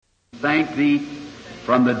thank Thee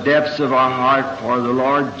from the depths of our heart for the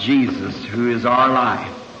Lord Jesus, who is our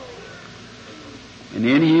life. And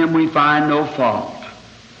in Him we find no fault,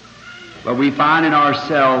 but we find in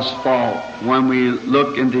ourselves fault when we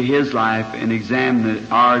look into His life and examine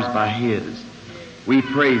ours by His. We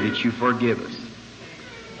pray that You forgive us.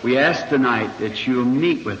 We ask tonight that You'll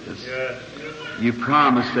meet with us. You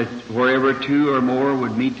promised that wherever two or more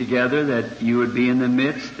would meet together, that You would be in the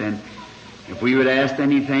midst, and if we would ask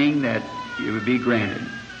anything, that it would be granted.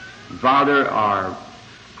 Father,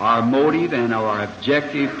 our motive and our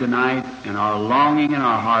objective tonight and our longing in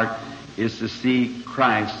our heart is to see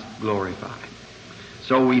Christ glorified.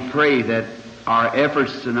 So we pray that our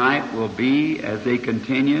efforts tonight will be, as they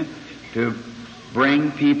continue, to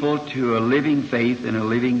bring people to a living faith in a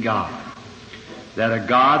living God. That a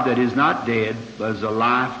God that is not dead, but is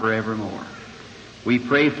alive forevermore. We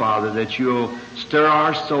pray, Father, that You'll stir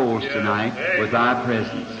our souls tonight with Thy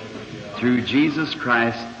presence. Through Jesus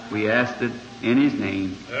Christ, we ask it in His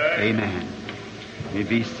name. Amen. You may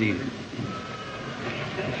be seated.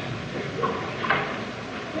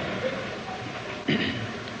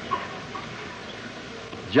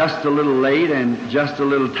 Just a little late and just a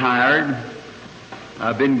little tired.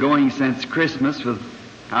 I've been going since Christmas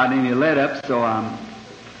without any let-up, so I'm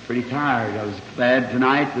pretty tired. I was glad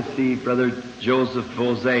tonight to see Brother Joseph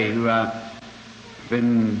Bozay, who I've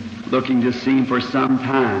been looking to see for some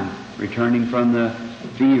time, returning from the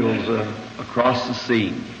fields across the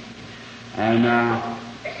sea. And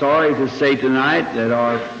sorry to say tonight that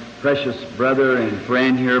our precious brother and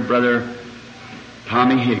friend here, Brother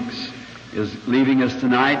Tommy Hicks, is leaving us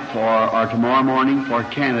tonight or tomorrow morning for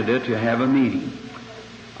Canada to have a meeting.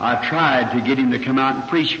 I tried to get him to come out and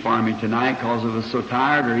preach for me tonight because I was so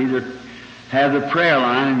tired, or either have the prayer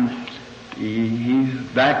line, and he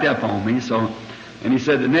backed up on me. And he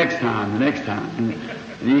said the next time, and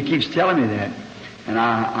he keeps telling me that. And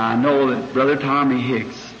I know that Brother Tommy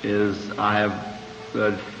Hicks I have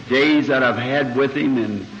the days that I've had with him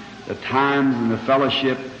and the times and the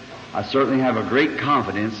fellowship, I certainly have a great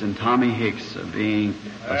confidence in Tommy Hicks of being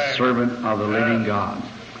a servant of the living God.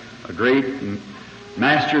 A great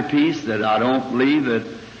masterpiece that I don't believe that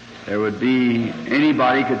there would be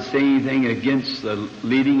anybody could say anything against the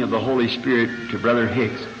leading of the Holy Spirit to Brother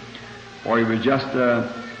Hicks. Or he was just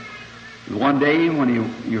one day when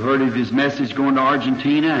you heard of his message going to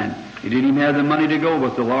Argentina, and he didn't even have the money to go,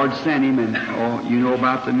 but the Lord sent him, and you know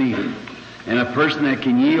about the meeting. And a person that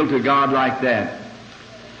can yield to God like that,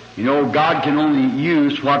 you know, God can only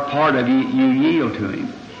use what part of you yield to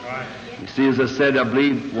Him. You see, as I said, I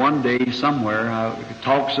believe one day somewhere, I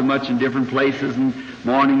talked so much in different places and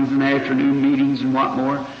mornings and afternoon meetings and what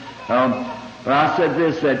more. But I said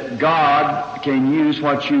this, that God can use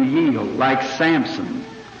what you yield, like Samson.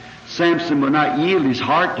 Samson would not yield his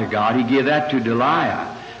heart to God. He gave that to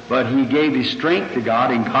Delilah. But he gave his strength to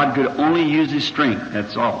God, and God could only use his strength,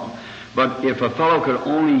 that's all. But if a fellow could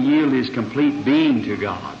only yield his complete being to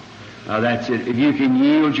God, that's it. If you can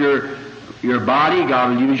yield your body, God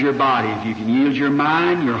will use your body. If you can yield your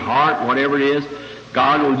mind, your heart, whatever it is,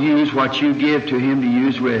 God will use what you give to Him to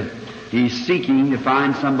use with. He's seeking to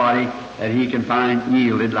find somebody that He can find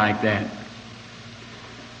yielded like that.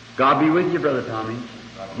 God be with you, Brother Tommy.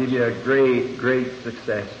 Give you a great, great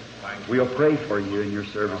success. We'll pray for you in your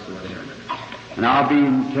services there. And I'll be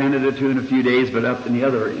in Canada too in a few days, but up in the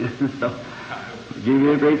other area. So, give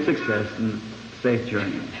you a great success and safe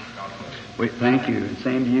journey. Thank you. And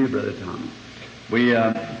same to you, Brother Tommy. We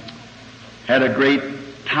had a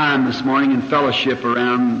great time this morning in fellowship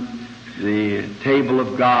around the table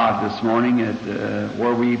of God this morning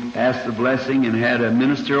where we asked the blessing and had a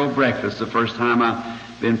ministerial breakfast. The first time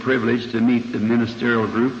I've been privileged to meet the ministerial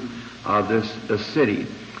group of this city.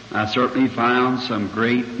 I certainly found some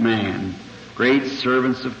great men, great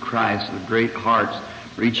servants of Christ with great hearts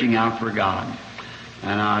reaching out for God.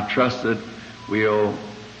 And I trust that we'll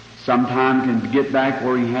sometime can get back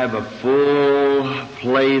where you have a full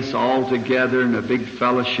place all together in a big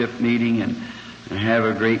fellowship meeting and have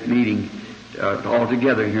a great meeting all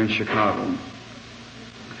together here in Chicago.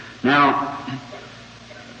 Now,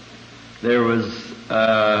 there was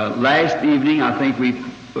last evening, I think we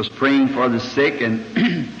was praying for the sick,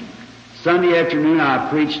 and Sunday afternoon I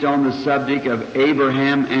preached on the subject of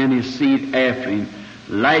Abraham and his seed after him.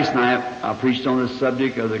 Last night I preached on the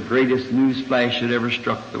subject of the greatest news flash that ever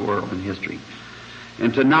struck the world in history.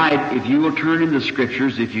 And tonight, if you will turn in the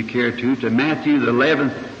Scriptures, if you care to Matthew the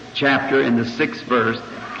 11th chapter and the 6th verse,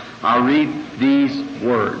 I'll read these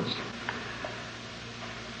words.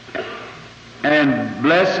 And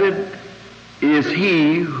blessed is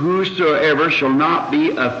he whosoever shall not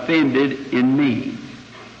be offended in me.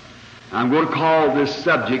 I'm going to call this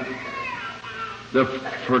subject the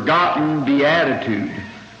Forgotten Beatitude.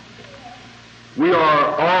 We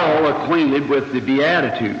are all acquainted with the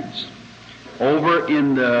Beatitudes. Over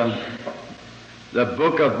in the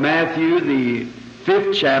book of Matthew, the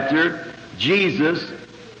 5th chapter, Jesus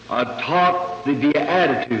taught the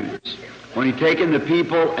Beatitudes when he taken the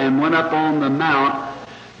people and went up on the mount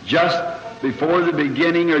just before the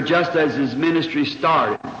beginning, or just as his ministry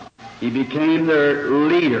started. He became their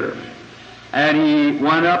leader, and he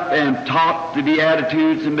went up and taught the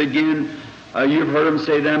Beatitudes and began, you've heard him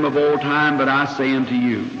say them of old time, but I say them to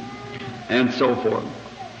you, and so forth.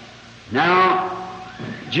 Now,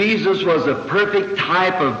 Jesus was a perfect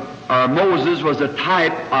type of, Moses was a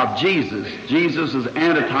type of Jesus. Jesus is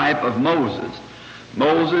antitype of Moses.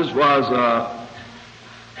 Moses was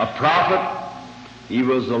a prophet. He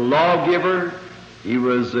was a lawgiver. He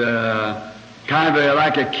was kind of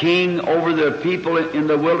like a king over the people in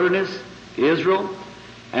the wilderness, Israel.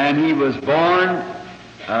 And he was born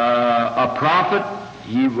a prophet.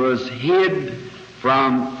 He was hid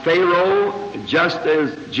from Pharaoh, just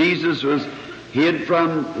as Jesus was hid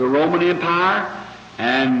from the Roman Empire.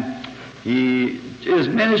 And his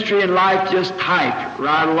ministry and life just typed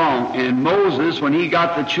right along. And Moses, when he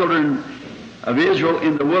got the children of Israel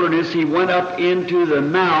in the wilderness, he went up into the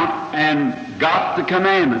mount and got the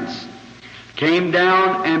commandments, came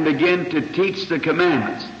down and began to teach the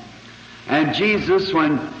commandments. And Jesus,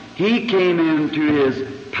 when he came into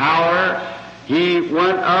his power, he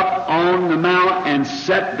went up on the mount and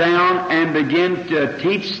sat down and began to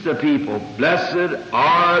teach the people. Blessed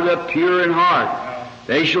are the pure in heart,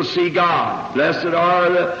 they shall see God. Blessed are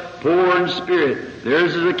the poor in spirit,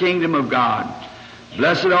 theirs is the kingdom of God.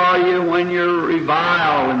 Blessed are you when you're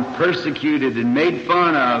reviled and persecuted and made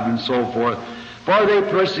fun of and so forth, for they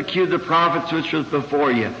persecute the prophets which was before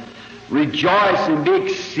you. Rejoice and be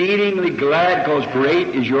exceedingly glad, because great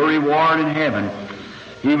is your reward in heaven.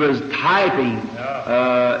 He was typing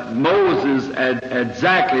Moses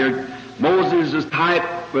exactly. Moses'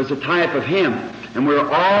 type was a type of him. And we're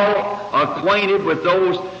all acquainted with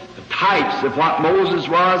those types of what Moses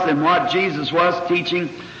was and what Jesus was, teaching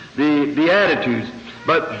the Beatitudes.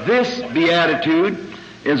 But this Beatitude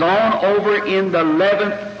is on over in the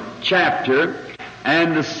 11th chapter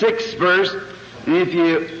and the 6th verse. And if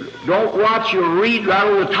you don't watch, you'll read right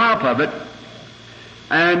over the top of it,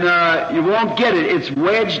 and you won't get it. It's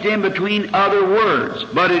wedged in between other words,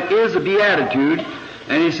 but it is a Beatitude.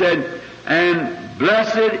 And he said, and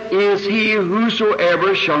blessed is he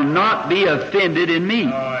whosoever shall not be offended in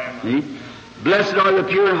me. See? Blessed are the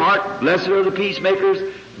pure in heart, blessed are the peacemakers,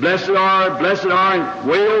 blessed are, and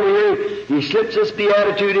way over here, he slips this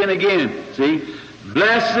Beatitude in again. See?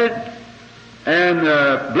 Blessed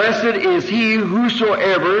is he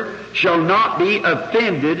whosoever shall not be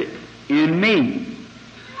offended in me.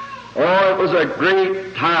 Oh, it was a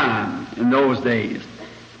great time in those days.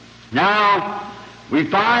 Now, we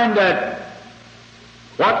find that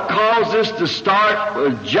what caused this to start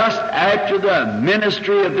was just after the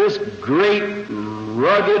ministry of this great,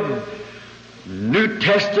 rugged New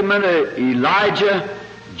Testament Elijah,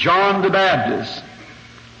 John the Baptist.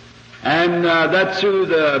 And that's who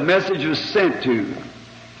the message was sent to.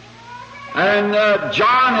 And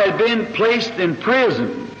John had been placed in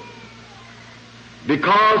prison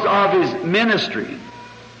because of his ministry.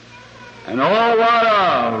 And oh, what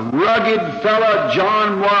a rugged fellow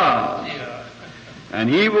John was. And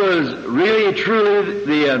he was really, truly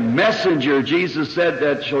the messenger, Jesus said,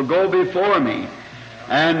 that shall go before me.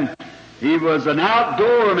 And he was an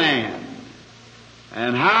outdoor man.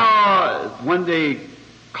 And how, when they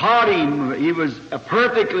caught him, he was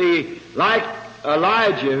perfectly like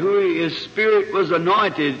Elijah, who his spirit was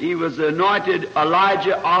anointed. He was the anointed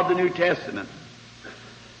Elijah of the New Testament.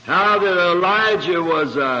 How that Elijah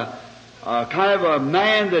was a kind of a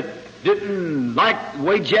man that didn't like the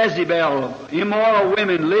way Jezebel, immoral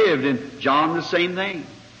women lived, and John the same thing.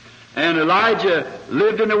 And Elijah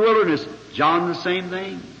lived in the wilderness, John the same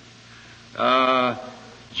thing.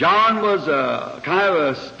 John was kind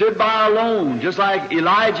of stood by alone, just like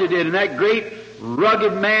Elijah did, and that great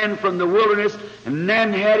rugged man from the wilderness, and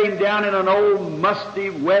then had him down in an old musty,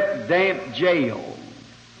 wet, damp jail.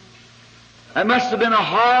 That must have been a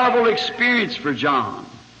horrible experience for John.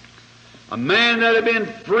 A man that had been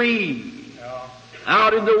free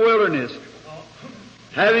out in the wilderness,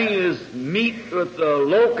 having his meat with the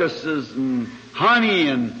locusts and honey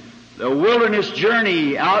and the wilderness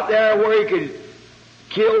journey out there where he could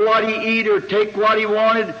kill what he eat or take what he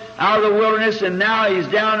wanted out of the wilderness, and now he's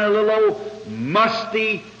down in a little old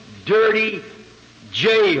musty, dirty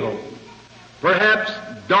jail, perhaps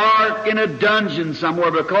dark in a dungeon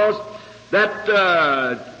somewhere, because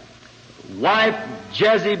that wife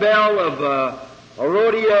Jezebel of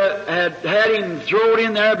Herodias had him thrown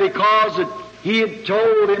in there because he had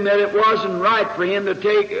told him that it wasn't right for him to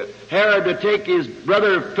take Herod to take his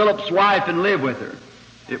brother Philip's wife and live with her.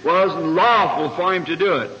 It wasn't lawful for him to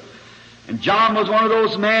do it. And John was one of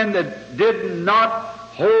those men that did not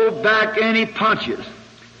hold back any punches.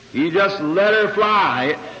 He just let her fly.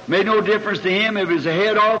 It made no difference to him. If it was a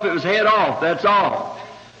head off, it was head off. That's all.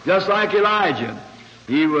 Just like Elijah.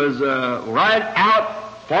 He was right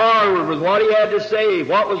out forward with what he had to say.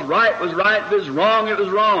 What was right was right. If it was wrong, it was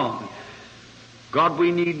wrong. God,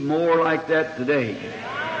 we need more like that today.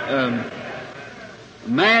 A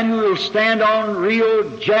man who will stand on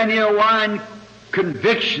real, genuine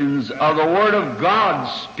convictions of the Word of God.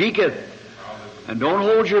 Speak it. And don't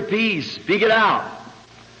hold your peace. Speak it out.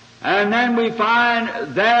 And then we find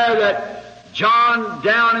there that John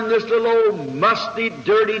down in this little old musty,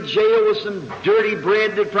 dirty jail with some dirty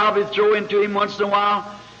bread they'd probably throw into him once in a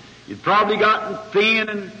while. He'd probably gotten thin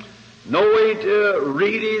and no way to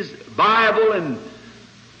read his Bible, and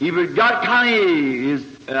he got kind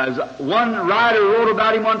of, as one writer wrote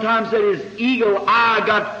about him one time, said his eagle eye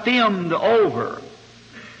got filmed over.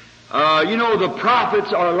 The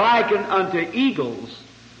prophets are likened unto eagles,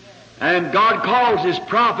 and God calls His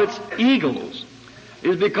prophets eagles,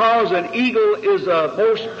 is because an eagle is the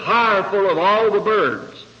most powerful of all the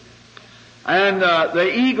birds. And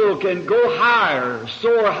the eagle can go higher,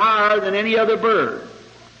 soar higher than any other bird.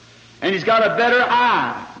 And he's got a better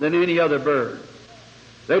eye than any other bird.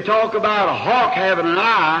 They talk about a hawk having an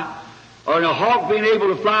eye, or a hawk being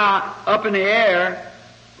able to fly up in the air.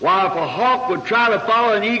 While if a hawk would try to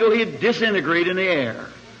follow an eagle, he'd disintegrate in the air.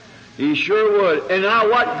 He sure would. And now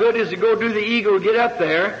what good is to go do the eagle get up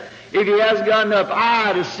there if he hasn't got enough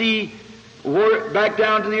eye to see back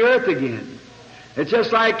down to the earth again? It's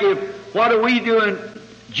just like what are we doing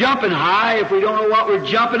jumping high if we don't know what we're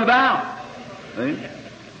jumping about? See?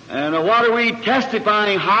 And what are we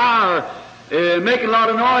testifying high or making a lot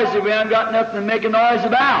of noise if we haven't got nothing to make a noise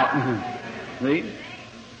about? See?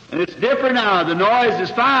 And it's different now. The noise is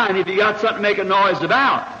fine if you got something to make a noise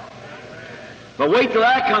about. But wait till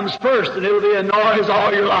that comes first and it'll be a noise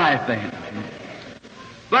all your life then.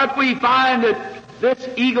 But we find that this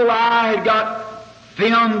eagle eye had got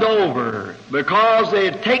filmed over because they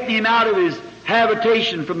had taken him out of his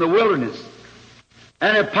habitation from the wilderness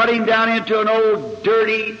and had put him down into an old,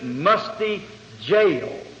 dirty, musty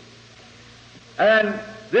jail. And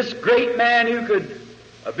this great man who could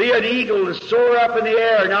be an eagle to soar up in the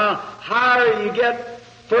air, now higher you get,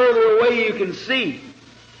 further away you can see.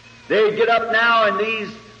 They get up now in these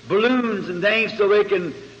balloons and things so they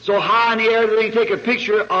can, so high in the air that they can take a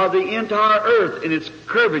picture of the entire earth in its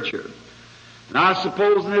curvature. And I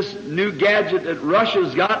suppose in this new gadget that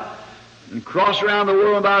Russia's got, and cross around the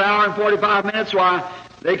world in about an hour and 45 minutes, why,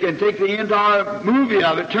 they can take the entire movie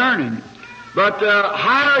of it turning. But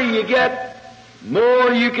higher you get,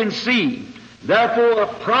 more you can see. Therefore,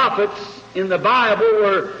 prophets in the Bible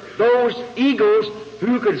were those eagles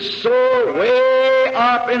who could soar way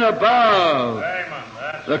up and above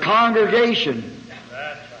the congregation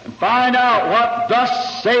and find out what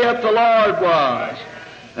thus saith the Lord was,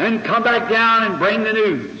 and come back down and bring the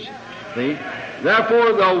news. See?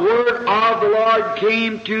 Therefore, the word of the Lord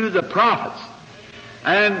came to the prophets.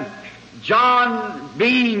 And John,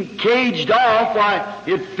 being caged off, why,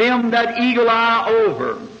 it filmed that eagle eye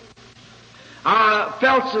over. I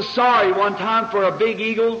felt so sorry one time for a big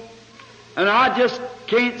eagle, and I just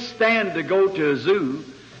can't stand to go to a zoo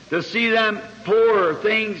to see them poor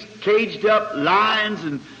things caged up, lions,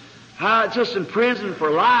 and just in prison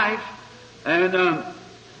for life. And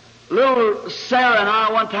little Sarah and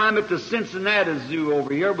I, one time at the Cincinnati Zoo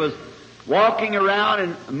over here, was walking around,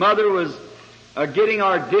 and Mother was getting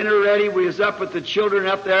our dinner ready. We was up with the children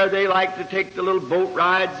up there. They like to take the little boat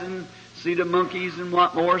rides and see the monkeys and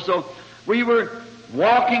what more. So we were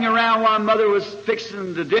walking around while Mother was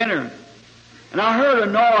fixing the dinner. And I heard a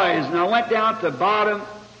noise, and I went down to the bottom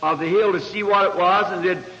of the hill to see what it was, and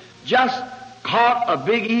it had just caught a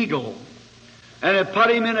big eagle, and it put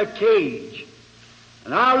him in a cage.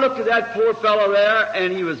 And I looked at that poor fellow there,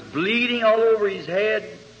 and he was bleeding all over his head,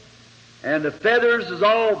 and the feathers was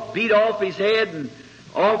all beat off his head and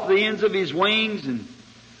off the ends of his wings. And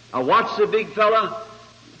I watched the big fella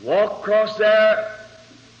walk across there.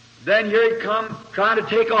 Then here he'd come trying to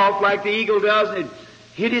take off like the eagle does, and he'd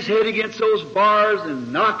hit his head against those bars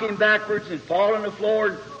and knock him backwards and fall on the floor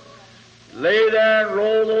and lay there and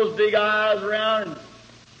roll those big eyes around and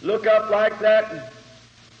look up like that and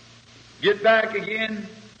get back again.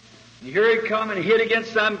 And here he'd come and hit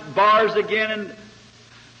against some bars again and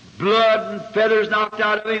blood and feathers knocked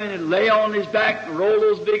out of him, and he'd lay on his back and roll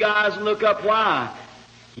those big eyes and look up. Why?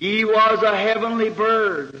 He was a heavenly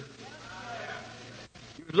bird.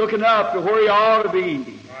 He was looking up to where he ought to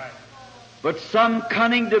be. But some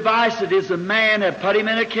cunning device it is, a man had put him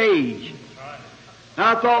in a cage. And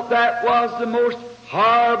I thought that was the most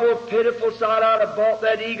horrible, pitiful sight. I'd have bought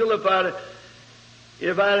that eagle if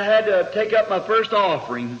I'd had to take up my first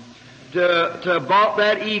offering to bought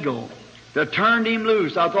that eagle, to turned him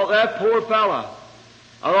loose. I thought, that poor fella.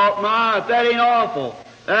 I thought, my, if that ain't awful.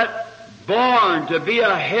 That born to be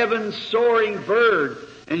a heaven-soaring bird.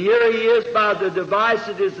 And here he is by the device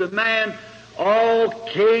it is, the man all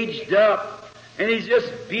caged up. And he's just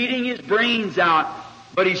beating his brains out,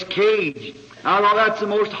 but he's caged. I thought, that's the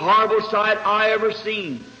most horrible sight I ever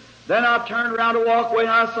seen. Then I turned around to walk away,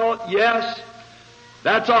 and I thought, yes,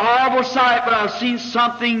 that's a horrible sight, but I've seen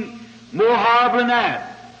something more horrible than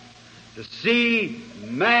that. To see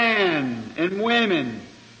men and women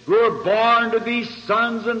who are born to be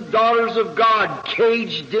sons and daughters of God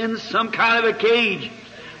caged in some kind of a cage.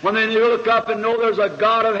 When they look up and know there's a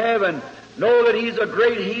God of heaven, know that He's a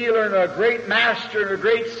great healer and a great master and a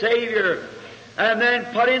great Savior, and then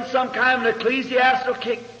put in some kind of an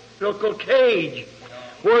ecclesiastical cage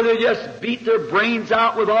where they just beat their brains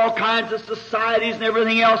out with all kinds of societies and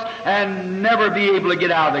everything else and never be able to get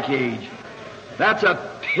out of the cage. That's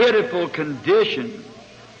a pitiful condition.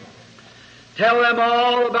 Tell them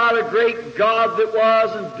all about a great God that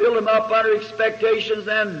was and build them up under expectations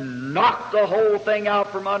and knock the whole thing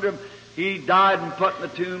out from under him. He died and put in the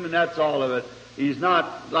tomb, and that's all of it. He's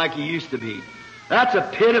not like he used to be. That's a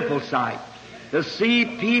pitiful sight. To see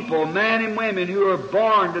people, men and women, who are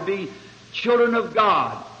born to be children of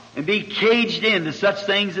God and be caged into such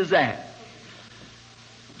things as that.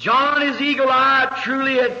 John, his eagle eye,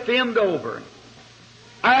 truly had filmed over.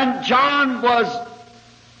 And John was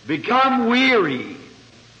become weary.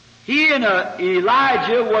 He and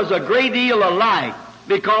Elijah was a great deal alike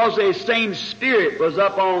because the same spirit was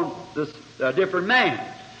up on the different man.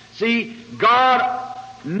 See, God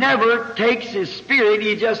never takes His spirit,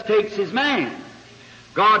 He just takes His man.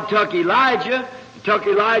 God took Elijah, took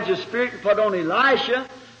Elijah's spirit and put it on Elisha.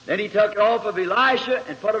 Then He took it off of Elisha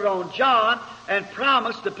and put it on John and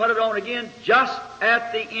promised to put it on again just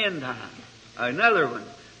at the end time. Another one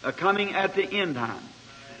coming at the end time.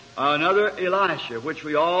 Another Elisha, which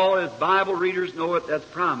we all as Bible readers know it, that's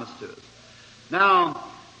promised to us. Now,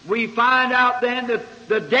 we find out then that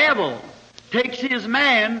the devil takes his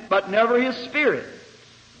man, but never his spirit.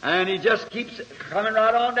 And he just keeps coming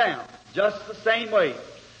right on down, just the same way.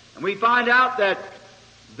 And we find out that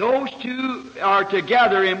those two are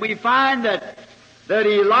together, and we find that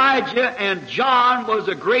Elijah and John was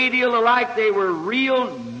a great deal alike. They were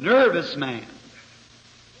real nervous men.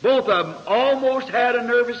 Both of them almost had a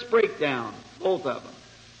nervous breakdown, both of them.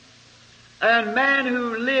 And men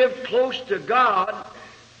who live close to God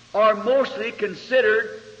are mostly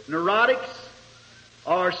considered neurotics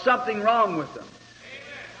or something wrong with them.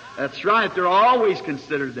 That's right, they're always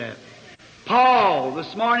considered that. Paul,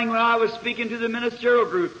 this morning when I was speaking to the ministerial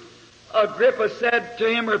group, Agrippa said to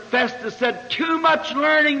him, or Festus said, too much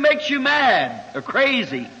learning makes you mad or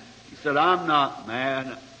crazy. He said, I'm not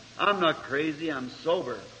mad. I'm not crazy. I'm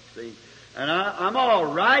sober. See, and I'm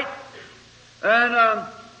all right. And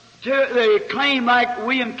they claim, like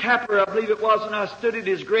William Capper, I believe it was, when I stood at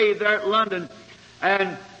his grave there at London,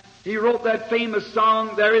 and he wrote that famous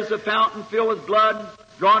song, "There is a fountain filled with blood,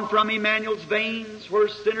 drawn from Emmanuel's veins, where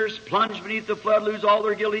sinners plunge beneath the flood, lose all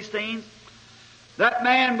their guilty stains." That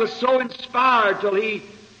man was so inspired till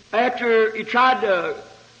after he tried to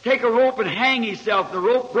take a rope and hang himself, the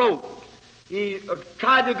rope broke. He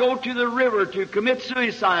tried to go to the river to commit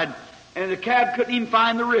suicide, and the cab couldn't even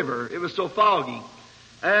find the river. It was so foggy.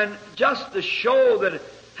 And just to show that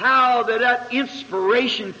how that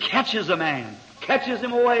inspiration catches a man, catches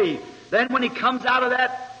him away. Then when he comes out of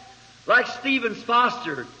that, like Stevens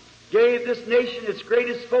Foster gave this nation its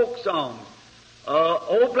greatest folk songs,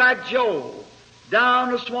 Old Black Joe,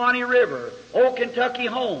 Down the Swanee River, Old Kentucky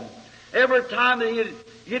Home. Every time that he'd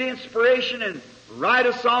get inspiration and write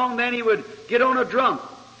a song, then he would get on a drunk.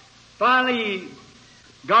 Finally, he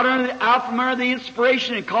got out from under the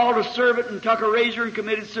inspiration and called a servant and took a razor and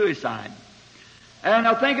committed suicide. And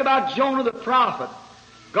now think about Jonah the prophet.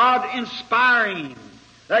 God inspiring him.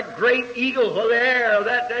 That great eagle of the air of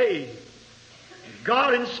that day.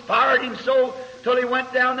 God inspired him so till he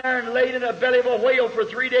went down there and laid in the belly of a whale for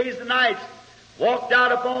 3 days and nights. Walked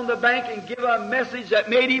out upon the bank and gave a message that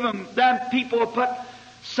made even them people put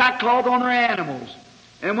sackcloth on their animals.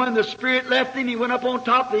 And when the Spirit left him, he went up on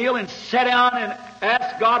top of the hill and sat down and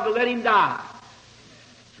asked God to let him die.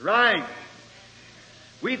 right.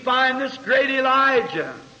 We find this great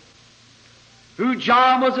Elijah, who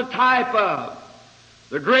John was a type of,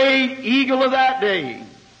 the great eagle of that day,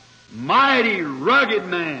 mighty, rugged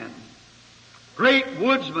man, great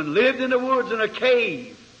woodsman, lived in the woods in a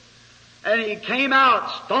cave. And he came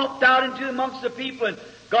out, stomped out into amongst the people, and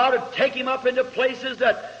God would take him up into places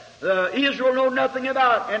that Israel know nothing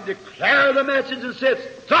about, and declare the message and says,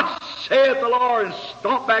 "Thus saith the Lord," and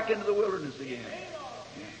stomp back into the wilderness again.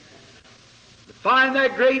 To find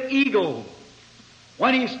that great eagle,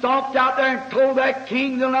 when he stomped out there and told that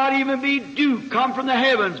king, "There'll not even be dew come from the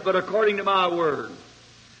heavens, but according to my word."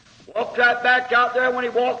 Walked right back out there. When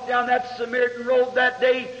he walked down that Samaritan road that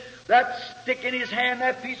day, that stick in his hand,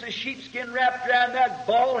 that piece of sheepskin wrapped around that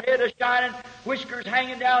bald head of shining, whiskers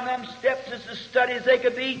hanging down them steps as steady as they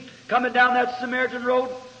could be, coming down that Samaritan road.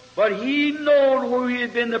 But he knowed who he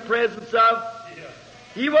had been in the presence of.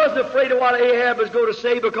 He wasn't afraid of what Ahab was going to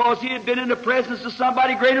say, because he had been in the presence of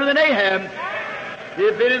somebody greater than Ahab. He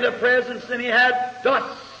had been in the presence, and he had, "Thus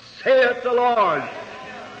saith the Lord."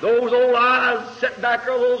 Those old eyes sitting back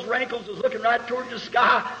there, those wrinkles, was looking right toward the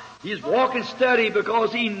sky. He's walking steady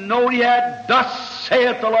because he knowed he had, "Thus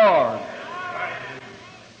saith the Lord."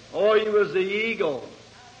 Oh, he was the eagle.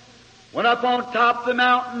 Went up on top of the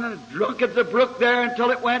mountain and drunk at the brook there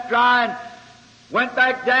until it went dry, and went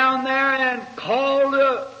back down there and called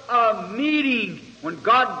a meeting. When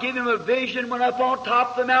God gave him a vision, went up on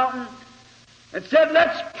top of the mountain and said,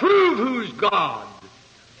 "Let's prove who's God.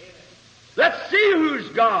 Let's see who's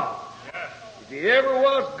God." If he ever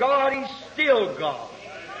was God, he's still God.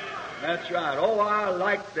 That's right. Oh, I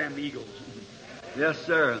like them eagles. Yes,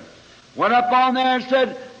 sir. Went up on there and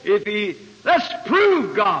said, "Let's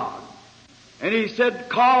prove God." And he said,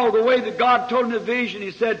 call the way that God told him the vision.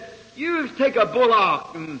 He said, "You take a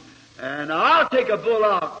bullock, and I'll take a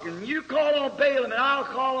bullock, and you call on Balaam, and I'll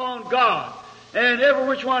call on God. And every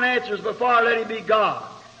which one answers before I let him be God."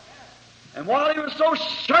 And while he was so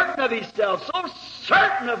certain of himself, so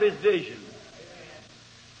certain of his vision,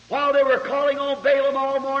 while they were calling on Balaam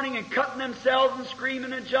all morning and cutting themselves and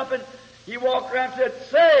screaming and jumping, he walked around and said,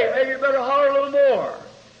 "Say, maybe you better holler a little more.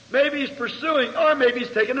 Maybe he's pursuing, or maybe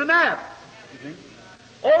he's taking a nap."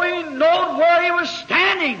 Oh, he knowed where he was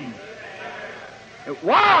standing. It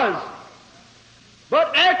was.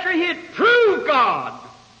 But after he had proved God,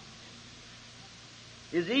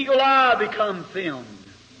 his eagle eye become filmed.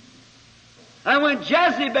 And when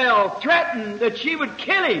Jezebel threatened that she would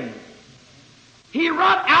kill him, he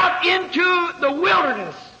run out into the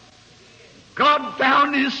wilderness. God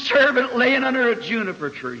found his servant laying under a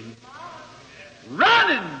juniper tree,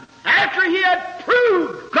 running after he had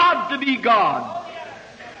proved God to be God.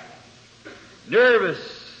 Nervous,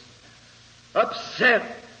 upset.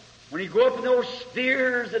 When you go up in those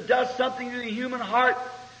spheres, it does something to the human heart.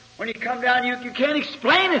 When you come down, you can't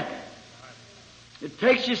explain it. It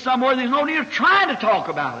takes you somewhere there's no need of trying to talk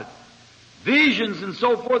about it. Visions and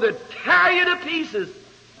so forth that tear you to pieces.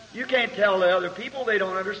 You can't tell the other people, they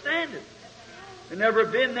don't understand it. They've never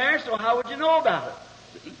been there, so how would you know about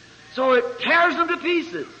it? See? So it tears them to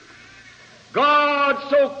pieces. God's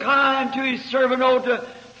so kind to his servant, to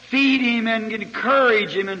feed him and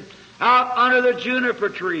encourage him, and out under the juniper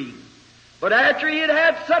tree. But after he had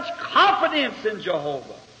had such confidence in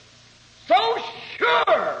Jehovah, so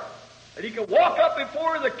sure that he could walk up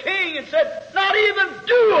before the king and said, "Not even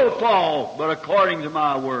dew will fall, but according to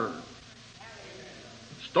my word."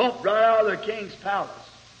 Stomped right out of the king's palace,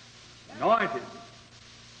 anointed.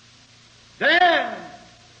 Then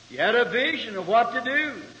he had a vision of what to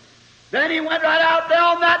do. Then he went right out there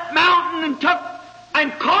on that mountain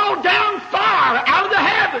and called down fire out of the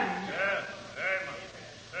heavens,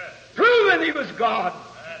 proving he was God.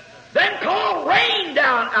 Then called rain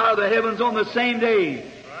down out of the heavens on the same day.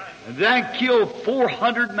 And then killed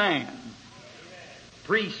 400 men.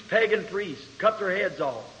 Priests, pagan priests, cut their heads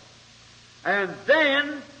off. And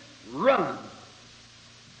then run.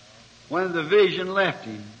 When the vision left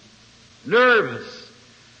him, nervous,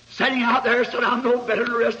 sitting out there, said, "I'm no better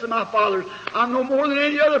than the rest of my fathers. I'm no more than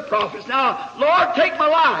any other prophets. Now, Lord, take my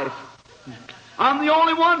life. I'm the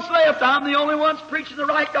only one's left. I'm the only one's preaching the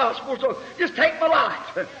right gospel. So just take my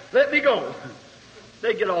life. Let me go."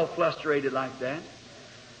 They get all frustrated like that.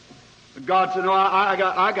 But God said, "No, I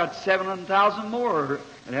got 700,000 more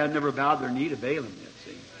that had never bowed their knee to Balaam yet."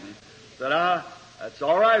 See, said, "That's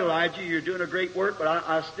all right, Elijah. You're doing a great work, but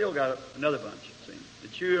I still got another bunch, see,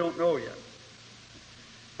 that you don't know yet.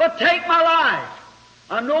 But take my life.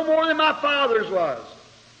 I'm no more than my fathers was.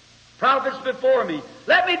 Prophets before me.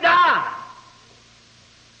 Let me die."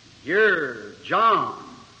 You're John,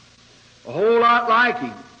 a whole lot like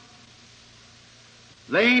him.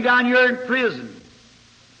 laying down here in prison,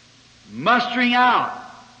 mustering out,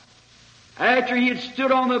 after he had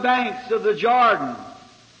stood on the banks of the Jordan,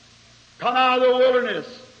 come out of the wilderness,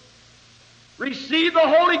 received the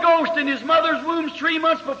Holy Ghost in his mother's womb 3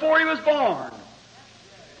 months before he was born.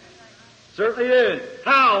 Certainly did.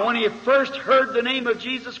 How? When he first heard the name of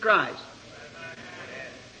Jesus Christ.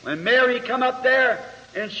 When Mary come up there,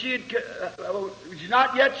 and she'd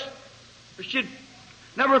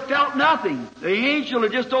never felt nothing. The angel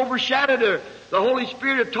had just overshadowed her. The Holy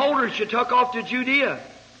Spirit had told her she took off to Judea.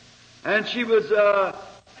 And she was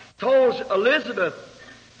told Elizabeth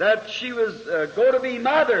that she was going to be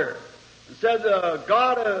mother. And said,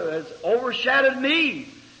 God has overshadowed me,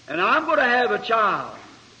 and I'm going to have a child.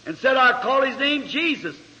 And said, I call his name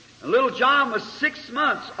Jesus. And little John was 6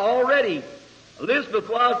 months already. Elizabeth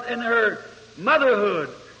was in her motherhood,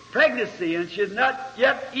 pregnancy, and she had not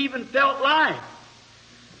yet even felt life.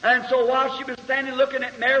 And so while she was standing looking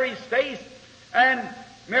at Mary's face, and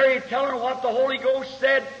Mary telling her what the Holy Ghost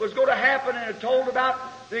said was going to happen, and had told about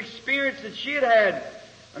the experience that she had had.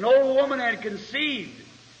 An old woman had conceived,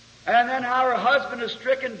 and then how her husband is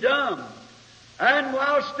stricken dumb. And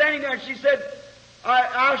while standing there, she said,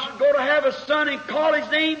 I should go to have a son and call his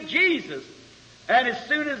name Jesus. And as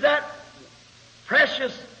soon as that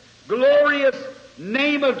precious, glorious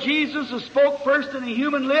name of Jesus was spoke first in the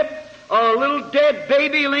human lip, a little dead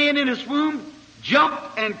baby laying in his womb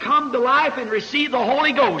jumped and come to life and received the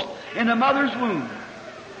Holy Ghost in the mother's womb.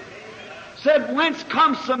 Said, whence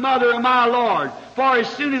comes the mother of my Lord? For as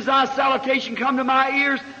soon as thy salutation come to my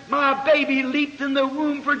ears, my baby leaped in the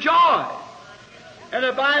womb for joy. And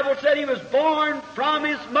the Bible said he was born from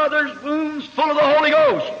his mother's womb full of the Holy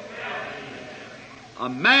Ghost. A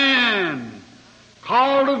man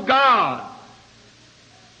called of God,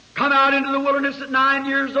 come out into the wilderness at 9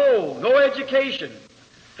 years old, no education,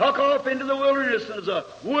 took off into the wilderness as a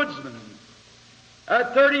woodsman.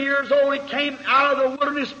 At 30 years old, he came out of the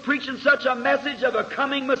wilderness preaching such a message of a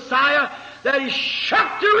coming Messiah that he shook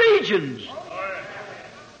the regions.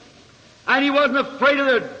 And he wasn't afraid of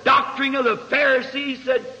the doctrine of the Pharisees.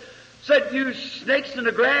 Said, you snakes in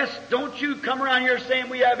the grass, don't you come around here saying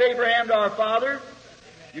we have Abraham to our father.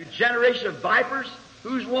 You generation of vipers,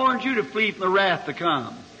 who's warned you to flee from the wrath to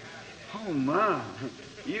come? Oh my,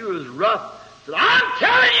 he was rough. Said, I'm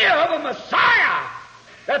telling you of a Messiah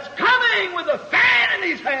that's coming with a fan in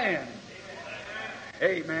his hand.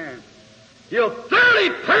 Amen. He'll thoroughly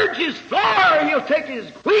purge his floor, he'll take his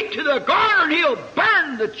wheat to the garner, and he'll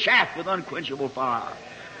burn the chaff with unquenchable fire.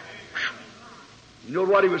 You know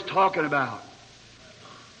what he was talking about.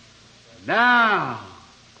 Now,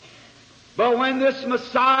 but when this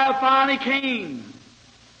Messiah finally came,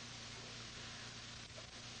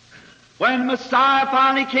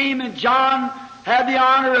 and John had the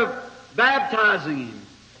honor of baptizing him,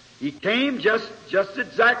 he came just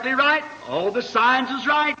exactly right. All the signs was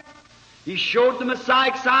right. He showed the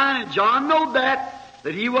Messiah sign, and John knew that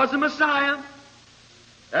he was the Messiah.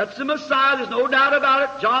 That's the Messiah, there's no doubt about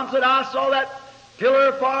it. John said, I saw that pillar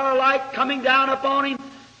of fire light coming down upon him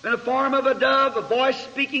in the form of a dove, a voice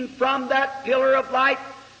speaking from that pillar of light,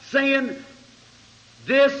 saying,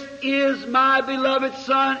 this is my beloved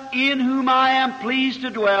Son, in whom I am pleased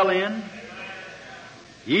to dwell in.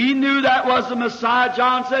 He knew that was the Messiah.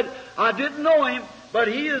 John said, I didn't know him, but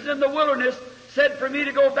he is in the wilderness, said for me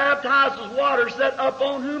to go baptize with water, said,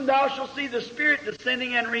 upon whom thou shalt see the Spirit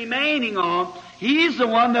descending and remaining on. He's the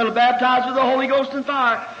one that'll baptize with the Holy Ghost and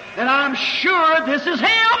fire. And I'm sure this is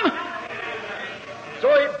him. So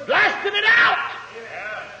he blasted it out.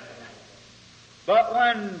 But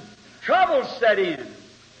when trouble set in,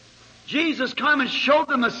 Jesus come and showed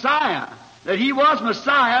the Messiah that he was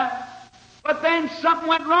Messiah, but then something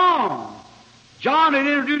went wrong. John had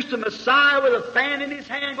introduced the Messiah with a fan in his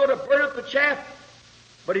hand, going to burn up the chaff.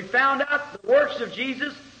 But he found out the works of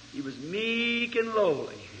Jesus, he was meek and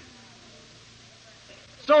lowly.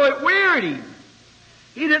 So it wearied him.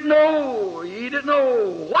 He didn't know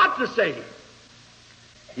what to say.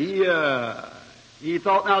 He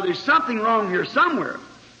thought, now there's something wrong here somewhere.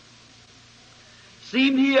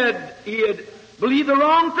 Seemed he had believed the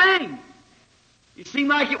wrong thing. It seemed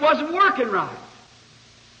like it wasn't working right.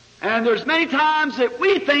 And there's many times that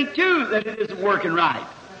we think, too, that it isn't working right.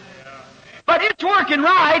 But it's working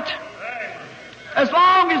right. As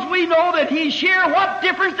long as we know that He's here, what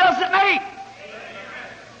difference does it make?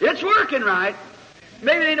 It's working right.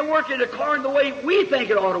 Maybe it ain't working according to the way we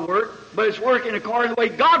think it ought to work, but it's working according to the way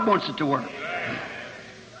God wants it to work.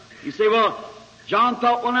 You say, well, John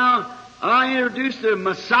thought, well, now, I introduced the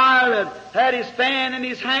Messiah that had his fan in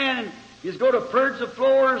his hand, and he's going to purge the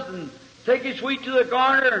floors and take his wheat to the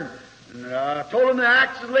garner, And told him the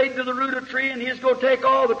axe is laid to the root of the tree and he's going to take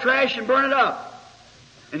all the trash and burn it up.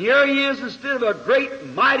 And here he is, instead of a great,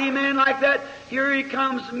 mighty man like that, here he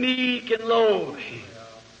comes meek and lowly.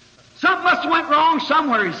 Something must have went wrong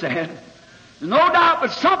somewhere, he said. There's no doubt,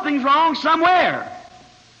 but something's wrong somewhere.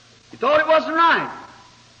 He thought it wasn't right.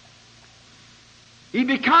 He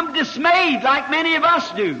become dismayed like many of us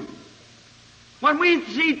do. When we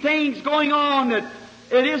see things going on that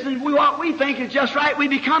it isn't what we think is just right, we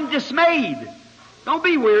become dismayed. Don't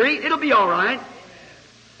be weary. It'll be all right.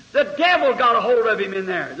 The devil got a hold of him in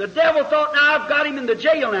there. The devil thought, now I've got him in the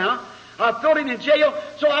jail now. I've thrown him in jail,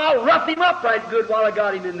 so I'll rough him up right good while I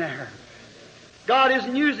got him in there. God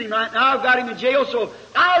isn't using him right now. I've got him in jail, so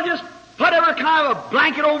I'll just put every kind of a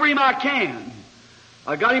blanket over him I can.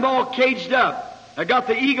 I got him all caged up. I got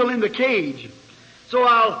the eagle in the cage. So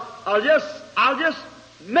I'll just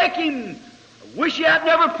make him wish he had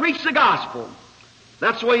never preached the gospel.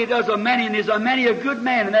 That's the way he does a many, and is a many a good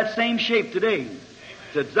man in that same shape today.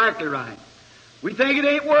 It's exactly right. We think it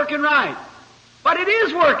ain't working right, but it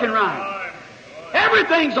is working right.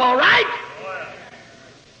 Everything's all right.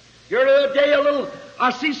 Here the other day,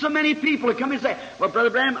 I see so many people that come and say, well, Brother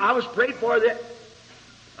Branham, I was prayed for that.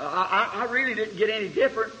 I really didn't get any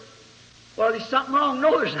different. Well, there's something wrong.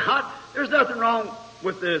 No, there's not. There's nothing wrong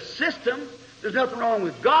with the system. There's nothing wrong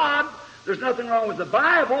with God. There's nothing wrong with the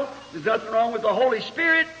Bible. There's nothing wrong with the Holy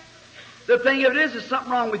Spirit. The thing of it is, there's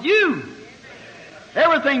something wrong with you.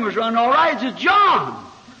 Everything was running all right. It's just John.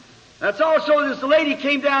 That's also this lady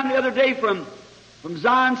came down the other day from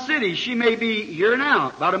Zion City. She may be here now,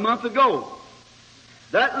 about a month ago.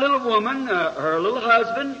 That little woman, her little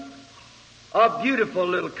husband, a beautiful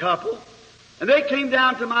little couple, and they came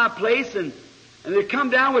down to my place, and they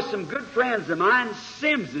come down with some good friends of mine,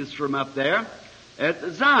 Simses from up there at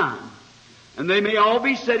Zion. And they may all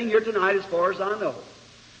be sitting here tonight as far as I know.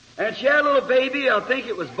 And she had a little baby, I think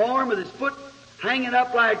it was born with his foot hanging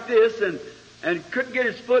up like this, and couldn't get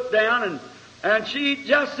his foot down, and she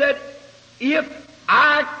just said, if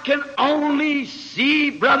I can only see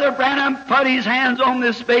Brother Branham put his hands on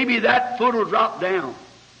this baby, that foot will drop down.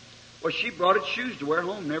 Well, she brought its shoes to wear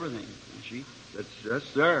home and everything. And she said, yes,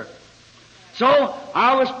 sir. So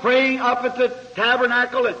I was praying up at the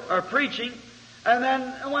tabernacle, or preaching, and then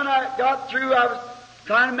when I got through, I was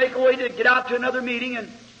trying to make a way to get out to another meeting,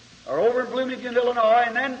 or over in Bloomington, Illinois,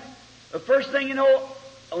 and then the first thing you know,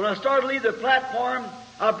 when I started to leave the platform,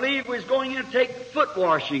 I believe we was going in to take foot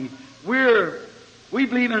washing. We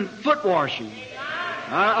believe in foot washing.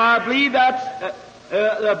 I believe that's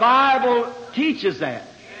the Bible teaches that,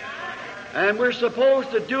 and we're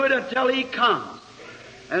supposed to do it until He comes.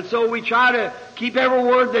 And so we try to keep every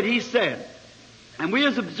word that He said. And we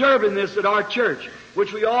is observing this at our church,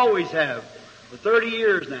 which we always have for 30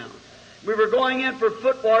 years now. We were going in for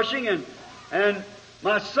foot washing, and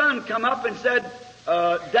my son come up and said,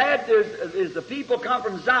 Dad, there's the people come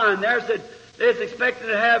from Zion there, said they're expected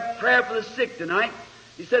to have prayer for the sick tonight.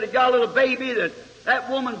 He said it got a little baby that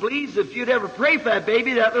woman believes if you'd ever pray for that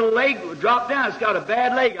baby, that little leg would drop down. It's got a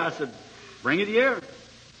bad leg. I said, bring it here.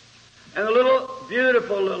 And the little,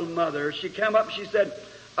 beautiful little mother, she came up and she said,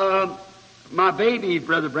 my baby,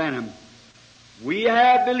 Brother Branham, we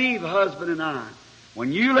have believed, husband and I,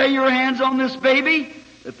 when you lay your hands on this baby,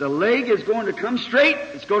 that the leg is going to come straight,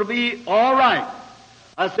 it's going to be all right.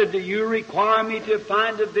 I said, do you require me to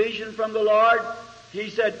find a vision from the Lord? He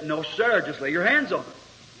said, no, sir, just lay your hands on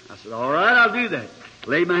it. I said, all right, I'll do that.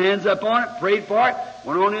 Laid my hands up on it, prayed for it,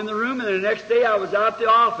 went on in the room, and the next day I was out the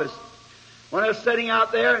office. When I was sitting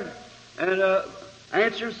out there and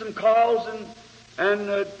answering some calls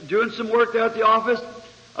and doing some work there at the office,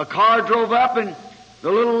 a car drove up, and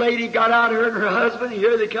the little lady got out, her and her husband, and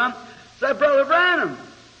here they come. Said, Brother Branham,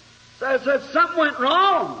 I said, something went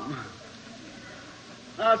wrong.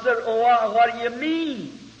 I said, oh, what do you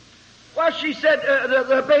mean? Well, she said,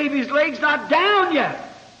 the baby's leg's not down yet.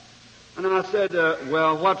 And I said,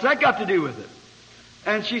 well, what's that got to do with it?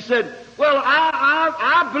 And she said, well,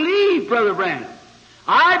 I believe, Brother Branham.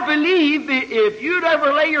 I believe if you'd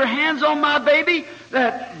ever lay your hands on my baby,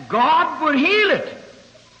 that God would heal it.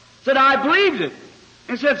 Said, I believed it.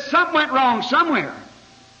 And said, something went wrong somewhere.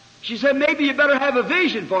 She said, maybe you better have a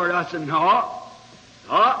vision for it. I said, no,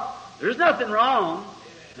 there's nothing wrong.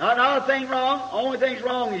 Not a thing wrong. Only thing's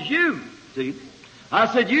wrong is you. See?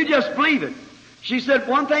 I said, you just believe it. She said,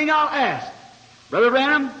 one thing I'll ask. Brother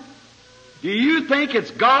Branham, do you think it's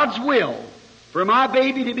God's will for my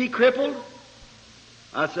baby to be crippled?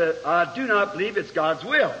 I said, I do not believe it's God's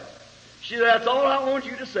will. She said, that's all I want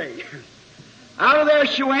you to say. Out of there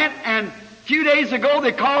she went, and a few days ago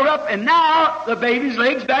they called up, and now the baby's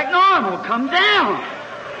leg's back normal, come down.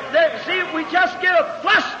 See, we just get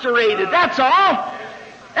frustrated, that's all.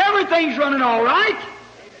 Everything's running all right.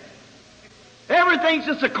 Everything's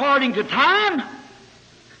just according to time.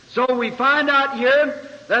 So we find out here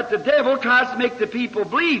that the devil tries to make the people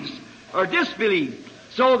believe or disbelieve.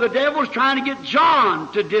 So the devil's trying to get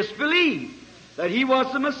John to disbelieve that he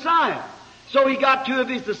was the Messiah. So he got two of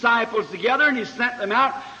his disciples together and he sent them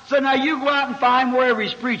out. So now you go out and find wherever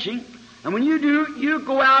he's preaching. And when you do, you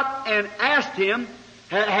go out and ask him,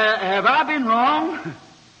 have I been wrong?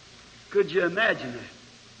 Could you imagine that?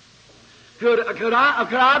 Could I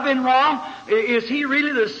have been wrong? Is he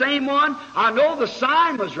really the same one? I know the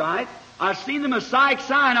sign was right. I've seen the Messiah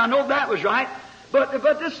sign. I know that was right. But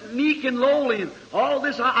this meek and lowly and all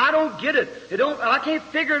this, I don't get it. I can't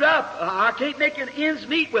figure it up. I can't make an ends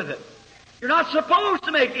meet with it. You're not supposed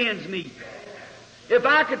to make ends meet. If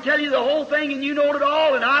I could tell you the whole thing and you know it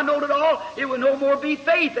all and I know it all, it would no more be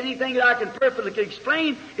faith. Anything that I can perfectly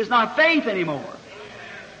explain is not faith anymore.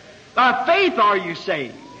 By faith are you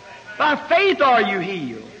saved. By faith are you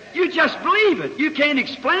healed. You just believe it. You can't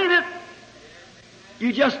explain it.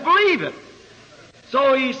 You just believe it.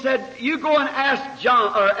 So he said, you go and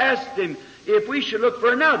ask him if we should look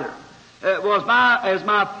for another. Was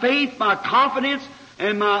my faith, my confidence,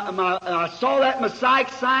 and I saw that Messiah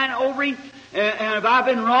sign over him, and have I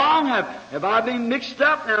been wrong? Have I been mixed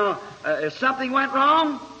up? Now, if something went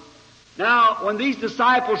wrong? Now, when these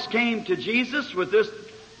disciples came to Jesus with this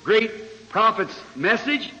great prophet's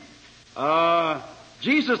message,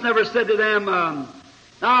 Jesus never said to them, now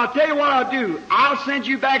I'll tell you what I'll do. I'll send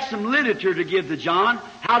you back some literature to give to John,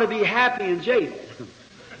 how to be happy in jail.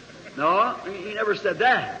 No, he never said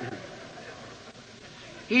that.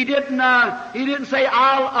 He didn't say,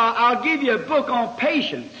 I'll give you a book on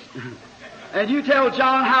patience. And you tell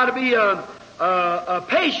John how to be a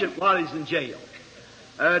patient while he's in jail.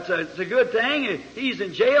 It's a good thing. He's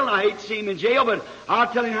in jail, and I hate to see him in jail, but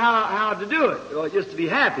I'll tell him how to do it, just to be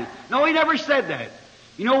happy. No, he never said that.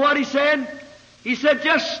 You know what he said? He said,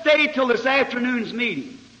 just stay till this afternoon's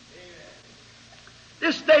meeting.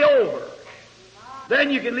 Just stay over. Then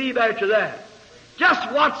you can leave after that.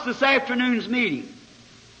 Just watch this afternoon's meeting.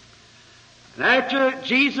 And after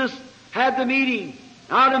Jesus had the meeting,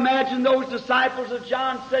 I'd imagine those disciples of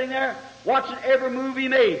John sitting there watching every move he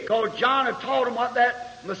made, because John had taught them what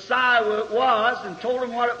that Messiah was and told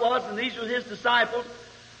them what it was, and these were his disciples.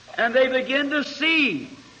 And they began to see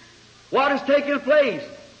what is taking place.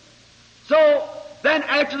 So then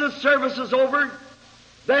after the service was over,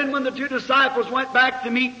 then when the two disciples went back to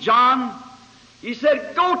meet John, he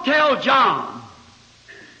said, go tell John,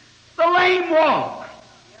 the lame walk,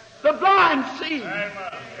 the blind see,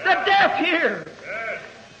 the deaf hear,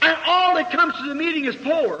 and all that comes to the meeting is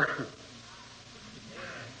poor.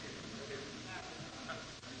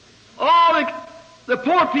 All the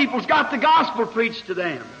poor people's got the gospel preached to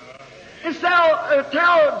them. And so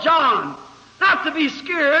tell John not to be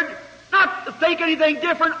scared, not to think anything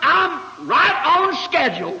different. I'm right on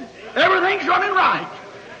schedule. Everything's running right.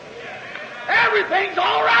 Everything's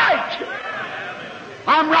all right.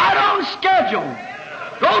 I'm right on schedule.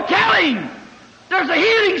 Go tell him there's a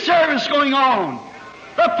healing service going on.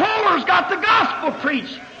 The poor's got the gospel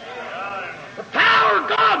preached. The power of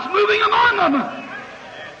God's moving among them.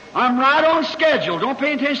 I'm right on schedule. Don't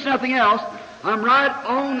pay attention to nothing else. I'm right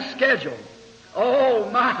on schedule. Oh,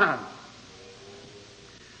 my.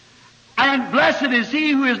 And blessed is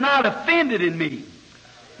he who is not offended in me.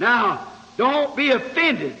 Now, don't be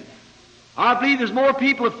offended. I believe there's more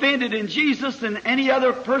people offended in Jesus than any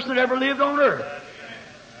other person that ever lived on earth.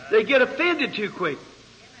 They get offended too quick.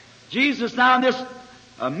 Jesus, now in this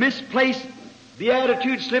misplaced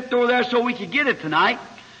beatitude slipped over there so we could get it tonight.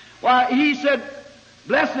 Why, he said,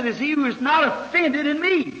 blessed is he who is not offended in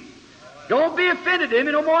me. Don't be offended in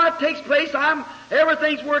me no more. It takes place.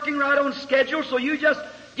 Everything's working right on schedule, so you just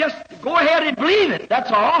go ahead and believe it.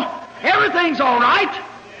 That's all. Everything's all right.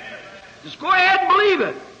 Just go ahead and believe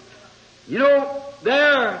it. You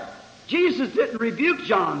know, Jesus didn't rebuke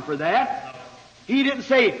John for that. He didn't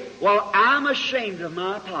say, well, I'm ashamed of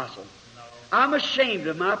my apostle. I'm ashamed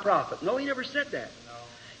of my prophet. No, he never said that.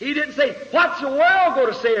 He didn't say, what's the world going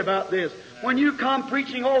to say about this? When you come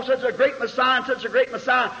preaching, oh, such a great Messiah and such a great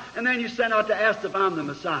Messiah, and then you send out to ask if I'm the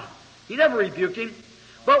Messiah. He never rebuked him.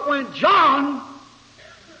 But when John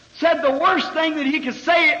said the worst thing that he could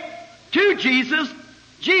say to Jesus,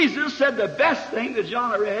 Jesus said the best thing that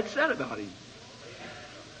John ever had said about him.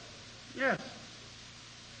 Yes.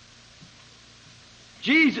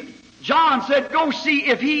 John said, go see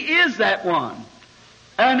if he is that one.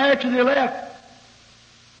 And after they left,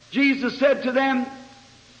 Jesus said to them,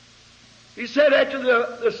 he said after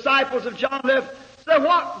the disciples of John left, So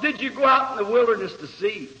what did you go out in the wilderness to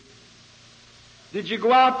see? Did you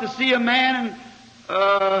go out to see a man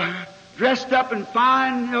dressed up and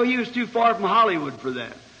fine? No, he was too far from Hollywood for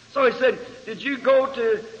that. So he said, did you go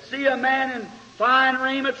to see a man in fine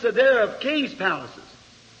raiment? Said, they're of king's palaces.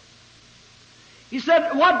 He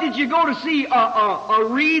said, what did you go to see? A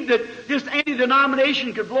reed that just any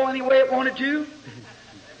denomination could blow any way it wanted to?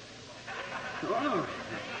 Oh,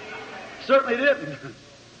 certainly didn't.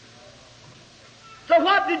 So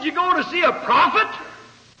what did you go to see? A prophet?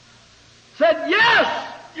 Said,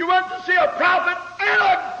 yes, you went to see a prophet and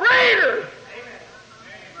a greater.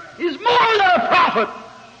 He's more than a prophet.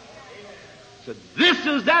 Said, this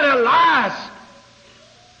is that Elias.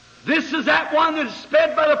 This is that one that is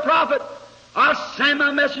sped by the prophet. I'll send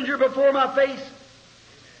my messenger before my face.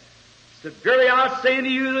 Said, verily I say unto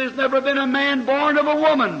you, there's never been a man born of a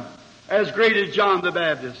woman as great as John the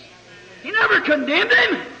Baptist. He never condemned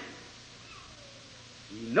him.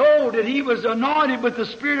 He knew that he was anointed with the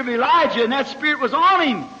spirit of Elijah, and that spirit was on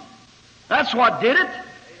him. That's what did it.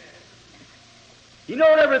 He knew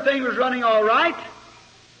everything was running all right.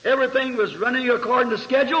 Everything was running according to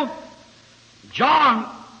schedule.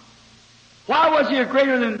 John, why was he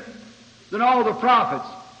greater than all the prophets?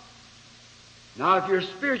 Now, if you're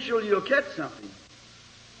spiritual, you'll catch something.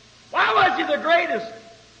 Why was he the greatest?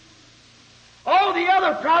 All the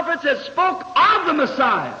other prophets had spoke of the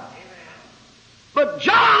Messiah. But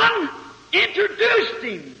John introduced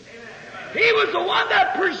him. He was the one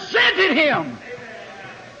that presented him.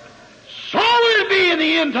 So will it be in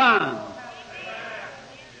the end time.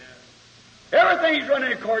 Everything's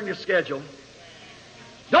running according to schedule.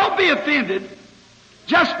 Don't be offended.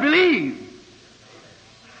 Just believe.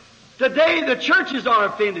 Today the churches are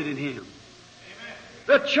offended in him.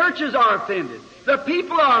 The churches are offended. The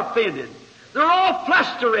people are offended. They're all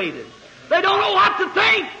frustrated. They don't know what to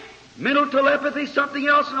think. Mental telepathy, something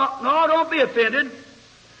else. No, don't be offended.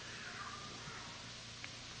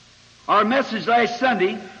 Our message last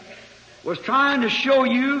Sunday was trying to show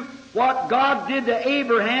you what God did to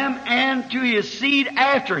Abraham and to his seed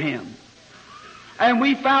after him. And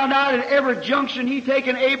we found out at every junction he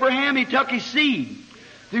taken Abraham, he took his seed.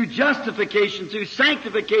 Through justification, through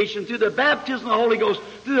sanctification, through the baptism of the Holy Ghost,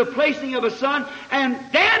 through the placing of a Son, and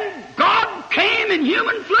then God came in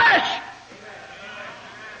human flesh.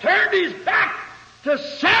 Turned his back to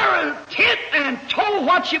Sarah's tent and told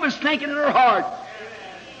what she was thinking in her heart.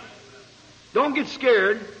 Don't get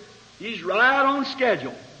scared. He's right on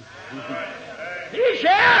schedule. He's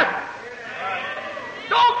here.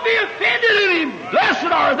 Don't be offended in him. Blessed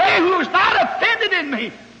are they who is not offended in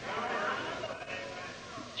me.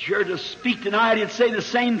 Sure to speak tonight, he'd say the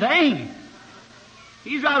same thing.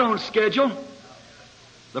 He's right on schedule.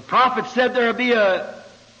 The prophet said there'd be a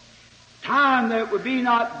time that would be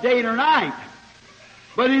not day nor night,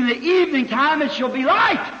 but in the evening time it shall be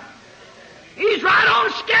light. He's right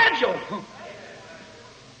on schedule.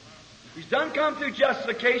 He's done come through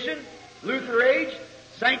justification, Luther age,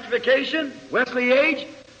 sanctification, Wesley age,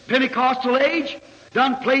 Pentecostal age,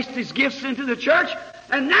 done placed his gifts into the church,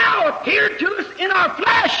 and now appeared to us in our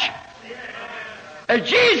flesh, as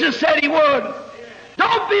Jesus said he would.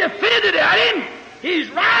 Don't be offended at him. He's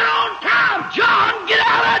right on time. John, get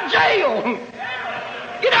out of jail.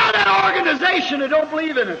 Get out of that organization that don't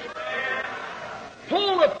believe in it.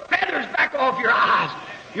 Pull the feathers back off your eyes.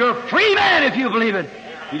 You're a free man if you believe it.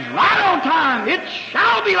 He's right on time. It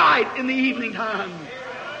shall be light in the evening time.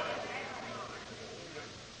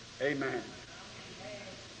 Amen.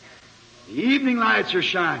 The evening lights are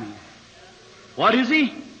shining. What is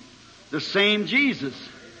he? The same Jesus.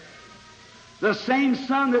 The same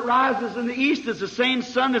sun that rises in the east is the same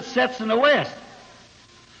sun that sets in the west.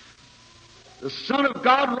 The Son of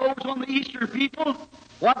God rose on the eastern people.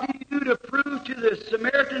 What did he do to prove to the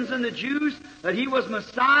Samaritans and the Jews that he was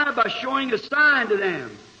Messiah? By showing a sign to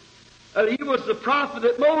them that he was the prophet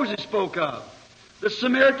that Moses spoke of. The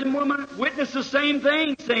Samaritan woman witnessed the same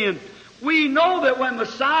thing, saying, we know that when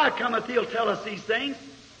Messiah cometh, he'll tell us these things.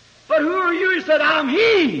 But who are you? He said, I'm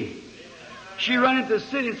he. She ran into the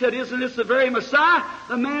city and said, isn't this the very Messiah?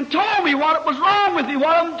 The man told me what was wrong with me,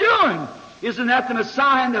 what I'm doing. Isn't that the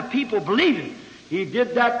Messiah? And the people believed it. He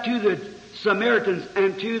did that to the Samaritans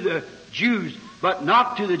and to the Jews, but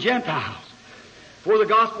not to the Gentiles. For the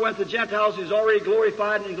gospel went to the Gentiles, who's already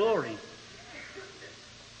glorified in glory.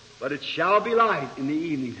 But it shall be light in the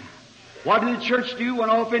evening time. What did the church do?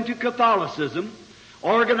 Went off into Catholicism,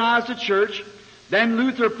 organized a church. Then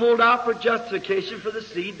Luther pulled out for justification for the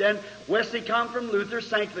seed. Then Wesley come from Luther's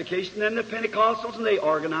sanctification. Then the Pentecostals, and they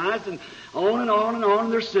organized, and on and on and on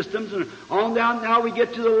in their systems, and on down. Now we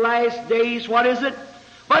get to the last days. What is it?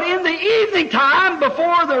 But in the evening time,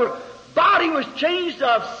 before the body was changed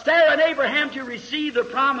of Sarah and Abraham to receive the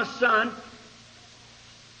promised son,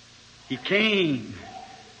 He came,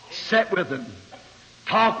 sat with them,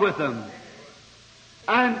 talked with them,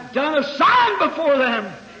 and done a sign before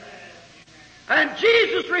them. And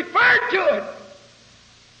Jesus referred to it.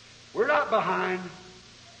 We're not behind.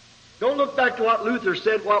 Don't look back to what Luther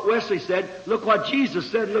said, what Wesley said. Look what Jesus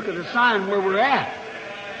said. Look at the sign where we're at.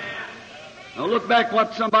 Don't look back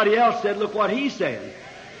what somebody else said. Look what he said.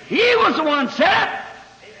 He was the one said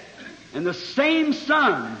it. And the same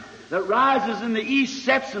sun that rises in the east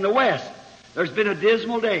sets in the west. There's been a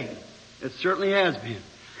dismal day. It certainly has been.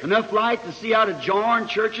 Enough light to see how to join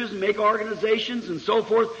churches and make organizations and so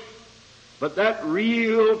forth. But that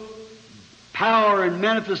real power and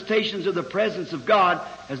manifestations of the presence of God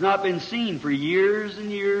has not been seen for years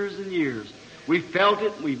and years and years. We've felt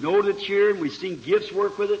it, we've known it here, and we've seen gifts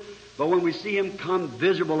work with it. But when we see Him come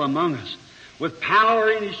visible among us, with power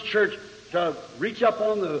in His church to reach up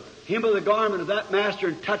on the hem of the garment of that Master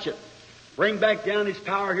and touch it, bring back down His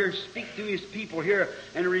power here and speak to His people here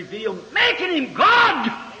and reveal, making Him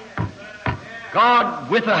God! God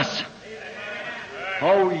with us.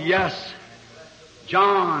 Oh yes,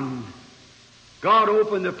 John, God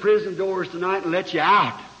opened the prison doors tonight and let you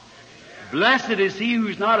out. Blessed is he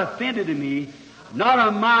who's not offended in me, not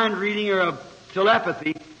a mind reading or a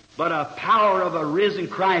telepathy, but a power of a risen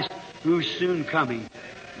Christ who's soon coming.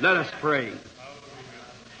 Let us pray.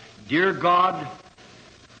 Dear God,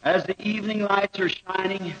 as the evening lights are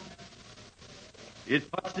shining,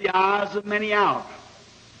 it puts the eyes of many out,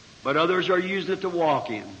 but others are using it to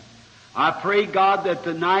walk in. I pray, God, that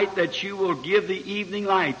tonight that you will give the evening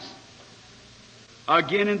lights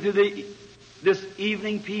again into this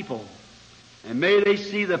evening people, and may they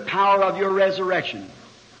see the power of your resurrection.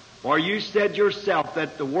 For you said yourself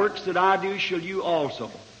that the works that I do shall you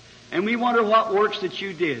also. And we wonder what works that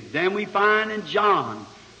you did. Then we find in John,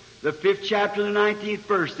 the 5th chapter, the 19th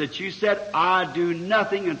verse, that you said, I do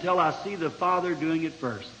nothing until I see the Father doing it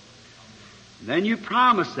first. And then you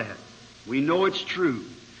promised that. We know it's true.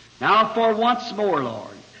 Now for once more,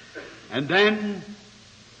 Lord. And then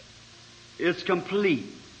it's complete.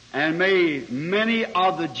 And may many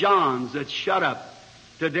of the Johns that shut up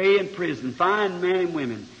today in prison find men and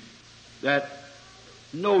women that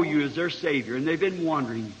know you as their Savior, and they've been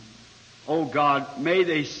wondering, oh God, may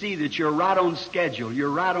they see that you're right on schedule,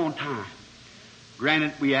 you're right on time. Grant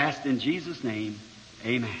it, we ask in Jesus' name,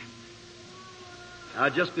 amen.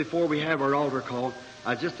 Just before we have our altar call,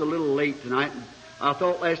 I was just a little late tonight. I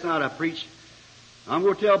thought last night I preached. I'm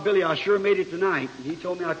going to tell Billy I sure made it tonight. He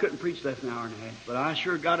told me I couldn't preach less than an hour and a half, but I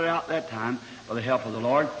sure got it out that time by the help of the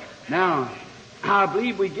Lord. Now, I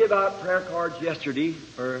believe we give out prayer cards yesterday,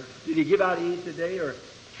 or did he give out any today, or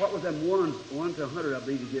what was them 1 to 100 I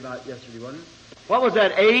believe he gave out yesterday, wasn't it? What was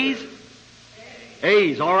that, A's?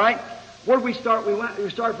 A's, all right. Where did we start? We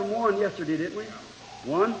started from 1 yesterday, didn't we?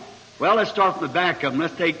 1? Well, let's start from the back of them.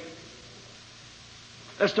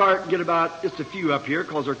 Let's start and get about just a few up here,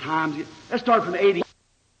 because our time's... Let's start from 80.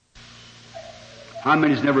 How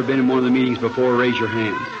many's never been in one of the meetings before? Raise your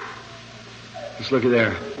hands. Just look at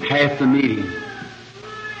there. Half the meeting.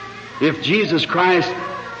 If Jesus Christ...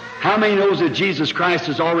 How many knows that Jesus Christ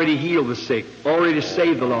has already healed the sick, already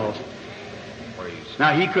saved the lost?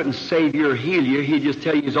 Now, He couldn't save you or heal you. He'd just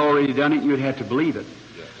tell you He's already done it, and you'd have to believe it.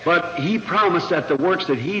 But He promised that the works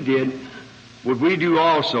that He did would we do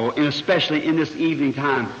also, and especially in this evening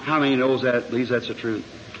time. How many knows that, believes that's the truth?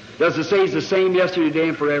 Does it say He's the same yesterday, today,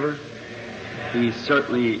 and forever? He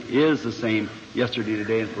certainly is the same yesterday,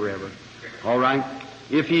 today, and forever. All right?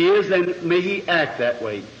 If He is, then may He act that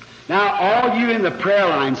way. Now, all you in the prayer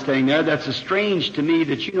line staying there, that's a strange to me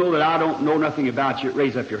that you know that I don't know nothing about you,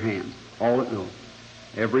 raise up your hands. All that know.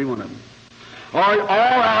 Every one of them. All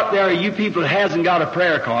out there, you people that hasn't got a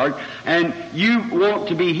prayer card, and you want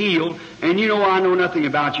to be healed, and you know I know nothing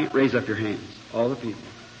about you, raise up your hands. All the people.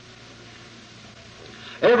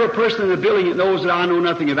 Every person in the building that knows that I know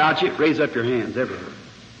nothing about you, raise up your hands. Everywhere.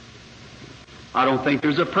 I don't think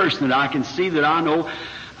there's a person that I can see that I know.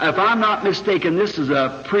 If I'm not mistaken, this is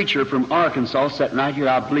a preacher from Arkansas sitting right here.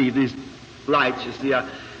 I believe these lights, you see,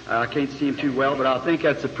 I can't see him too well, but I think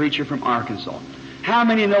that's a preacher from Arkansas. How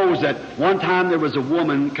many knows that one time there was a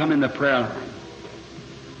woman come in the prayer line?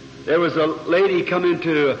 There was a lady come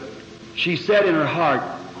into, she said in her heart,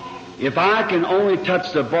 if I can only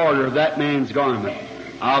touch the border of that man's garment,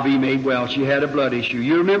 I'll be made well. She had a blood issue.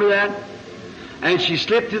 You remember that? And she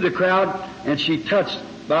slipped through the crowd and she touched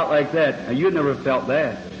about like that. Now, you never felt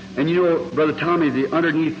that. And you know, Brother Tommy, the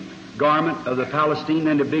underneath garment of the Palestine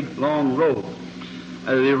and the big long robe.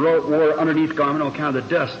 the robe wore underneath garment all kind of the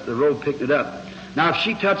dust. The robe picked it up. Now, if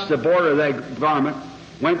she touched the border of that garment,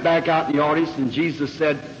 went back out in the audience, and Jesus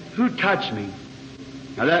said, "Who touched me?"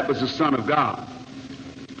 Now, that was the Son of God.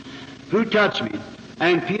 "Who touched me?"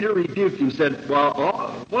 And Peter rebuked him, said,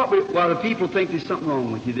 "Well, the people think there's something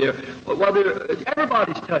wrong with you there. Well,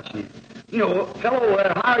 everybody's touching you. Hello,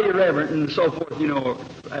 how are you, Reverend?" and so forth,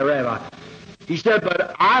 Rabbi. He said,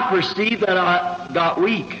 "But I perceive that I got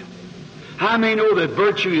weak." How many know that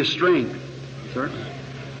virtue is strength? Certainly.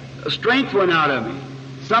 Strength went out of me.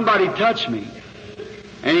 Somebody touched me.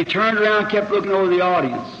 And he turned around and kept looking over the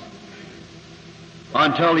audience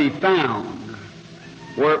until he found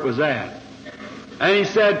where it was at. And he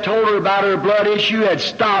told her about her blood issue had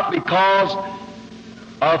stopped because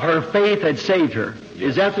of her faith had saved her.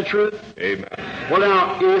 Is that the truth? Amen. Well,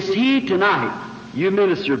 now, is he tonight, you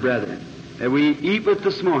minister brethren, that we eat with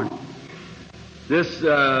this morning? This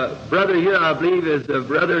brother here, I believe, is the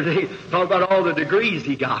brother, they talk about all the degrees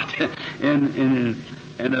he got in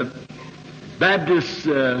a Baptist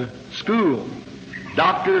school.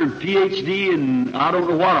 Doctor and PhD and I don't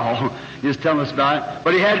know what all. He's telling us about it.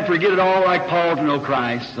 But he had to forget it all like Paul to know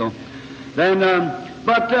Christ. So then,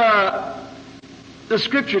 the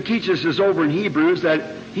Scripture teaches us over in Hebrews that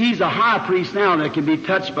he's a high priest now that can be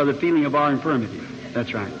touched by the feeling of our infirmity.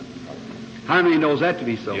 That's right. How many knows that to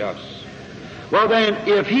be so? Yes. Well then,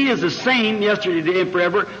 if he is the same yesterday, today, and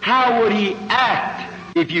forever, how would he act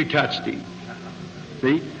if you touched him?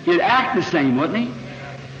 See? He'd act the same, wouldn't he?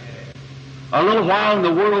 "A little while and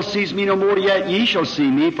the world sees me no more, yet ye shall see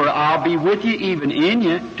me, for I'll be with you, even in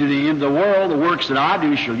you, to the end of the world. The works that I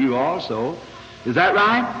do shall you also." Is that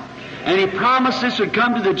right? And he promised this would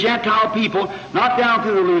come to the Gentile people, not down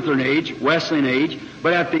through the Lutheran age, Wesleyan age,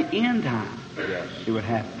 but at the end time. Yes. It would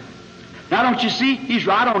happen. Now don't you see? He's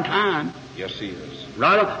right on time. Yes, he is.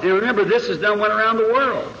 Right on. And remember, this is done went around the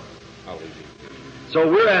world. Hallelujah. So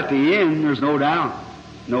we're at the end, there's no doubt.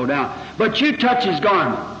 No doubt. But you touch his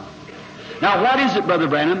garment. Now what is it, Brother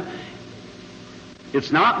Branham?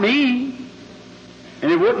 It's not me.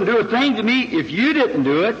 And it wouldn't do a thing to me if you didn't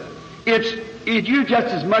do it. It's you just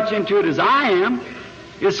as much into it as I am.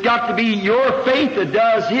 It's got to be your faith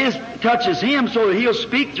that touches him so that he'll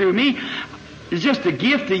speak through me. It's just a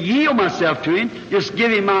gift to yield myself to him. Just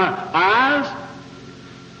give him my eyes,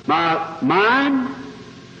 my mind,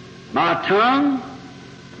 my tongue,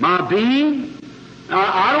 my being.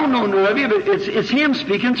 I don't know none of you, but it's him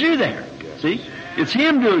speaking through there. Yes. See? It's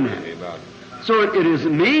him doing that. Amen. So it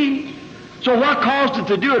isn't me. So what caused it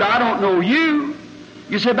to do it? I don't know you.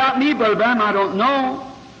 You say, about me, Brother Branham, I don't know.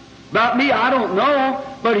 About me, I don't know.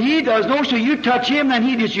 But he does know, so you touch him, then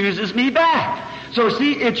he just uses me back. So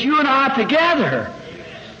see, it's you and I together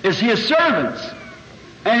as his servants.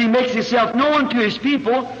 And he makes himself known to his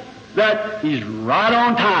people that he's right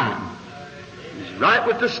on time. He's right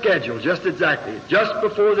with the schedule, just exactly. Just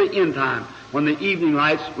before the end time, when the evening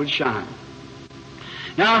lights would shine.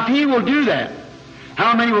 Now, if he will do that,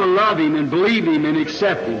 how many will love him and believe him and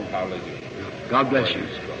accept him? Hallelujah. God bless you.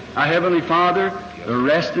 Our Heavenly Father, the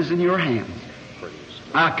rest is in your hands.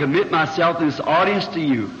 I commit myself in this audience to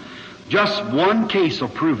you. Just one case will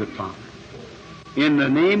prove it, Father. In the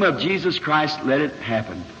name of Jesus Christ, let it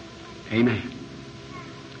happen. Amen.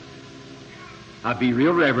 Now be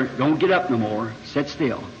real reverent. Don't get up no more. Sit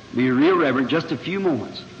still. Be real reverent just a few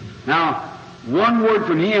moments. Now, one word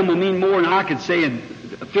from him will mean more than I could say in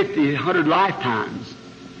 50, 100 lifetimes.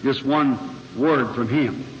 Just one word from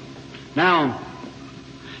him. Now,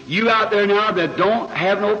 you out there now that don't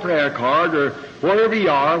have no prayer card or whatever you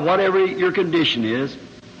are, whatever your condition is,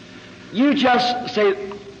 you just say,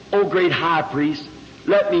 "Oh, great high priest,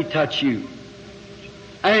 let me touch you."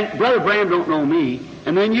 And Brother Branham don't know me.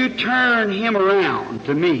 And then you turn him around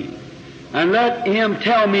to me and let him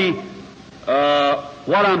tell me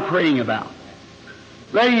what I'm praying about.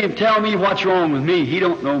 Let him tell me what's wrong with me. He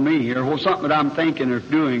don't know me, or something that I'm thinking or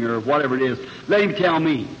doing or whatever it is. Let him tell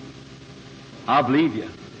me. I'll believe you.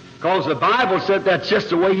 Because the Bible said that's just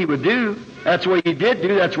the way he would do. That's the way he did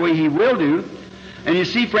do. That's the way he will do. And you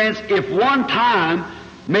see, friends, if one time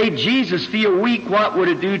made Jesus feel weak, what would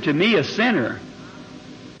it do to me, a sinner?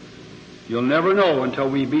 You'll never know until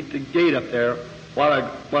we beat the gate up there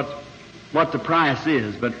what the price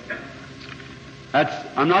is. But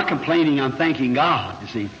I'm not complaining. I'm thanking God, you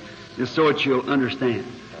see, just so that you'll understand.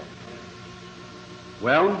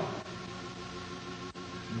 Well,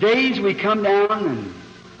 days we come down and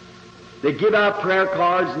they give out prayer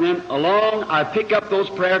cards, and then I pick up those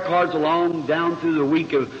prayer cards along down through the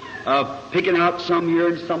week of picking out some here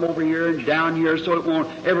and some over here and down here, so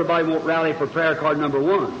everybody won't rally for prayer card number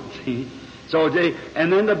one. See,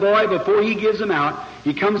 And then the boy, before he gives them out,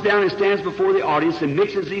 he comes down and stands before the audience and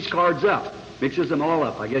mixes these cards up. Mixes them all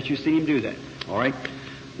up. I guess you've seen him do that. All right?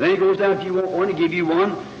 Then he goes down, if you want one, he give you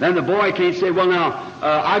one. Then the boy can't say, well, now,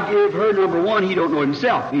 I give her number one. He don't know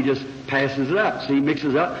himself. He just passes it up. So he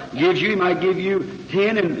mixes up, gives you, he might give you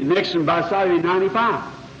 10, and next one by Saturday, 95.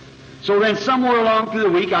 So then somewhere along through the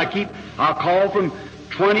week, I'll call from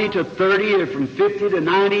 20 to 30, or from 50 to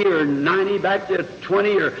 90, or 90 back to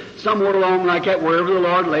 20, or somewhere along like that, wherever the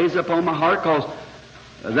Lord lays upon my heart, because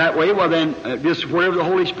that way, well then, just wherever the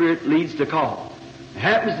Holy Spirit leads to call. It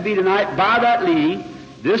happens to be tonight, by that leading,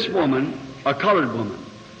 this woman, a colored woman,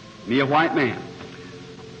 me a white man.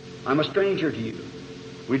 I'm a stranger to you.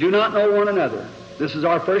 We do not know one another. This is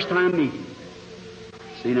our first time meeting.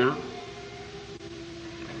 See now?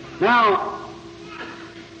 Now,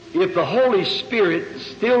 if the Holy Spirit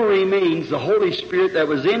still remains, the Holy Spirit that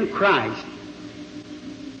was in Christ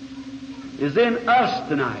is in us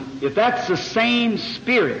tonight. If that's the same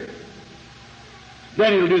Spirit,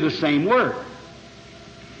 then He'll do the same work.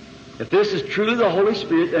 If this is truly the Holy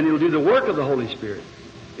Spirit, then He'll do the work of the Holy Spirit.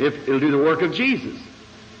 If He'll do the work of Jesus.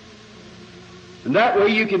 And that way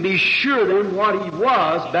you can be sure then what He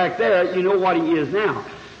was back there, you know what He is now.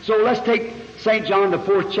 So let's take St. John, the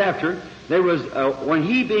 4th chapter. There was, when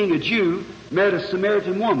he, being a Jew, met a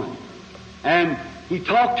Samaritan woman. And he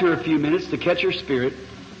talked to her a few minutes to catch her spirit.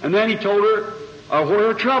 And then he told her where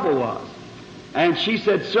her trouble was. And she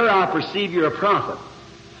said, Sir, I perceive you're a prophet.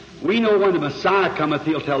 We know when the Messiah cometh,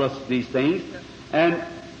 He'll tell us these things. And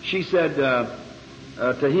she said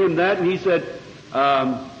to him that, and he said,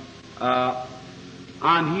 I'm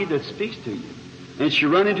he that speaks to you. And she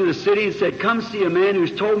run into the city and said, Come see a man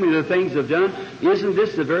who's told me the things I've done. Isn't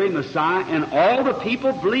this the very Messiah? And all the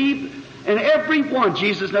people believed, and every one.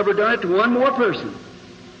 Jesus never done it to one more person.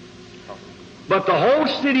 But the whole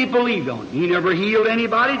city believed on him. He never healed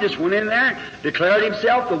anybody, just went in there, declared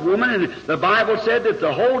himself the woman, and the Bible said that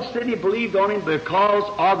the whole city believed on him because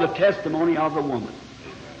of the testimony of the woman.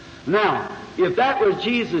 Now, if that was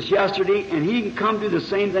Jesus yesterday, and he can come do the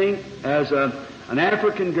same thing as an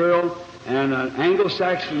African girl and an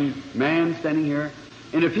Anglo-Saxon man standing here,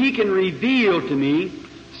 and if he can reveal to me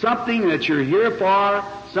something that you're here for,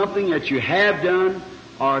 something that you have done,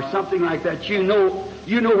 or something like that, you know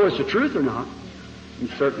what's the truth or not. You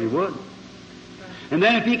certainly would. And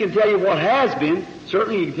then if he can tell you what has been,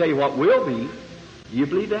 certainly he can tell you what will be. Do you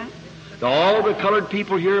believe that? All the colored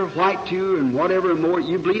people here, white too, and whatever more,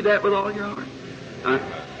 you believe that with all your heart?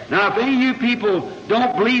 Now, if any of you people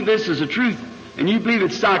don't believe this is the truth, and you believe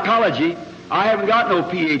it's psychology, I haven't got no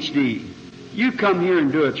PhD. You come here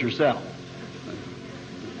and do it yourself.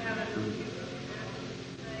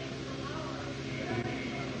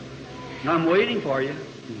 I'm waiting for you.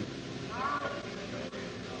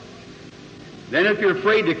 Then if you're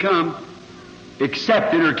afraid to come,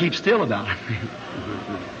 accept it or keep still about it.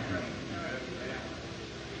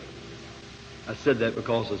 I said that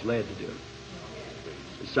because I was led to do it.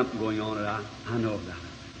 There's something going on that I know about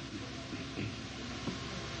it.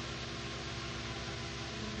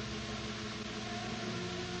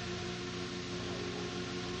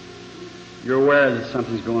 You're aware that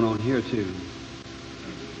something's going on here too.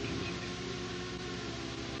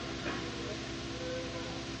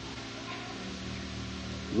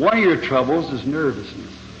 One of your troubles is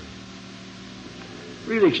nervousness.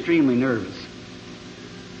 Really extremely nervous.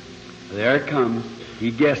 There it comes.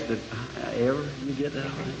 He guessed it. You get that?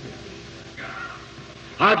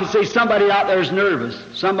 I can say somebody out there is nervous.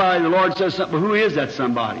 Somebody, the Lord says something. Who is that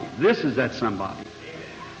somebody? This is that somebody.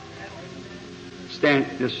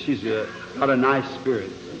 She's got a nice spirit.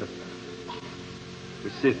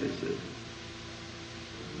 Specific.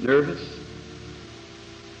 Nervous.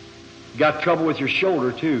 You got trouble with your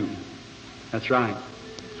shoulder, too. That's right.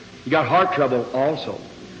 You got heart trouble also.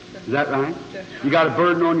 Is that right? You got a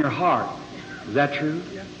burden on your heart. Is that true?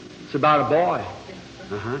 It's about a boy.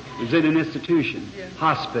 He's in an institution,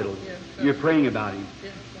 hospital. You're praying about him.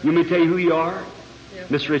 You want me to tell you who you are?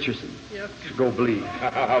 Miss Richardson. Go believe.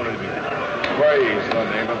 Hallelujah. Praise the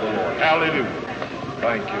name of the Lord. Hallelujah.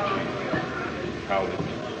 Thank you, Jesus. Hallelujah.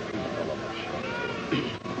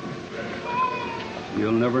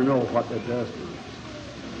 You'll never know what that does to you.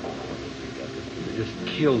 It just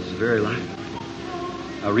kills the very life.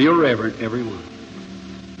 A real reverend, everyone.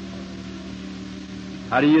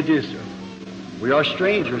 How do you do, sir? We are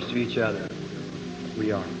strangers to each other.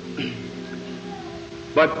 We are.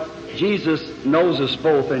 But Jesus knows us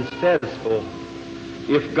both and fed us both.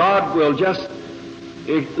 If God will just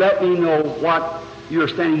let me know what you're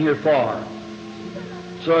standing here for,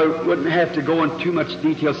 so I wouldn't have to go into too much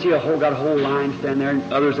detail. See, got a whole line standing there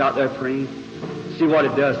and others out there praying. see what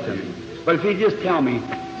it does to me. But if you just tell me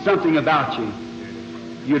something about you,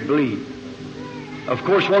 you'd believe. Of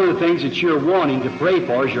course, one of the things that you're wanting to pray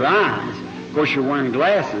for is your eyes. Of course, you're wearing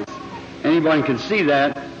glasses. Anybody can see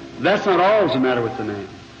that. That's not all that's the matter with the man.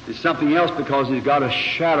 It's something else because he's got a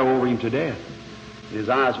shadow over him to death. His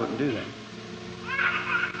eyes wouldn't do that.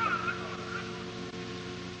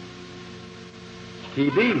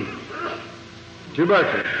 TB.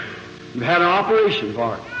 Tuberculosis. You've had an operation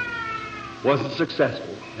for it. Wasn't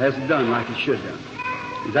successful. Hasn't done like it should have done.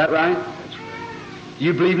 Is that right?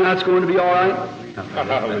 You believe that's going to be all right?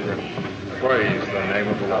 Hallelujah. Praise the name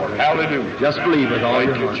of the Lord. Hallelujah. Just believe with all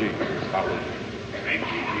your heart. Thank you, Jesus. Hallelujah.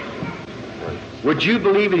 Would you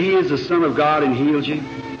believe that He is the Son of God and heals you?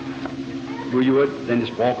 Well, you would? Then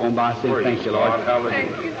just walk on by and say, Praise thank you, Lord. God.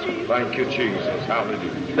 Hallelujah. Thank you, Jesus.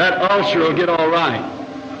 Hallelujah. That ulcer will get all right.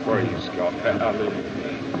 Praise God. Hallelujah.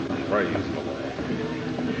 Praise the Lord.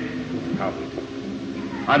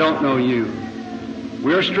 Hallelujah. I don't know you.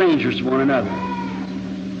 We're strangers to one another.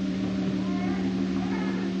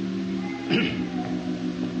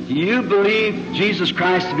 Do you believe Jesus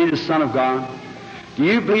Christ to be the Son of God? Do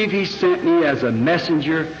you believe He sent me as a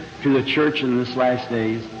messenger to the church in this last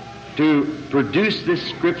days to produce this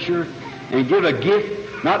Scripture and give a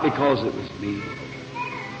gift, not because it was me,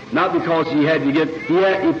 not because He had to get,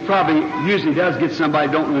 He probably usually does get somebody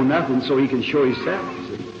who don't know nothing so He can show Himself.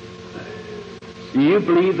 See? Do you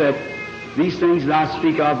believe that these things that I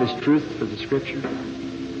speak of is truth for the Scripture?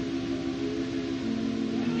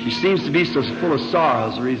 She seems to be so full of sorrow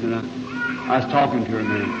is the reason I was talking to her a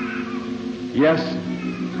minute. Yes,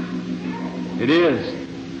 it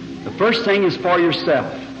is. The first thing is for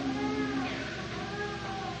yourself.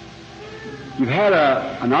 You've had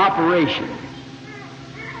an operation,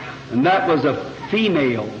 and that was a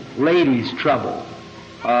female lady's trouble.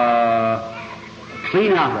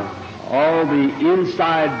 Clean out of all the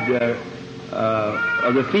inside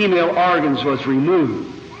of the female organs was removed.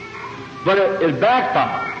 But it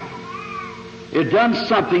backfired. It done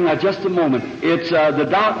something. Just a moment. It's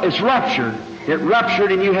ruptured. It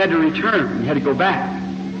ruptured, and you had to return. You had to go back.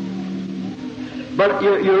 But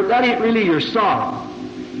that ain't really your sorrow.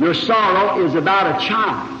 Your sorrow is about a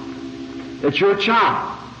child. It's your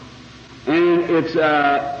child, and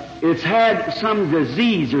it's had some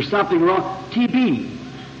disease or something wrong, TB,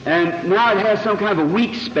 and now it has some kind of a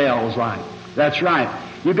weak spells like. That's right.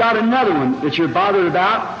 You got another one that you're bothered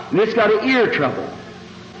about, and it's got an ear trouble.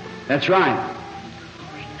 That's right.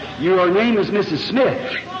 Your name is Mrs. Smith.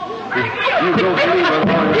 You go believe with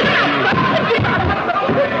all your heart.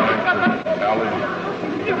 Hallelujah.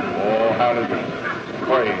 Oh, hallelujah.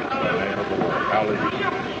 Praise the name of the Lord. Hallelujah.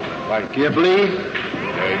 Thank Do you believe?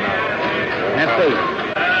 Amen. Have faith.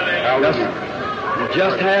 Hallelujah.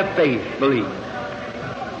 Just have faith. Believe.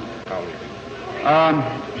 Hallelujah.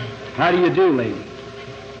 How do you do, lady?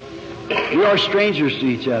 We are strangers to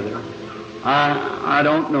each other. I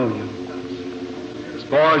don't know you. As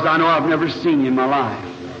far as I know, I've never seen you in my life.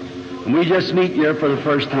 And we just meet here for the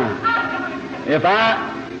first time. If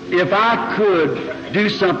I could do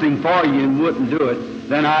something for you and wouldn't do it,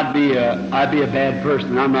 then I'd be a bad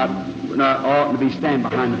person. I'm not ought to be standing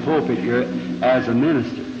behind the pulpit here as a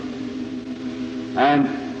minister. And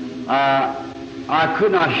I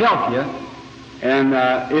could not help you. And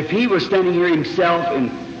if he was standing here himself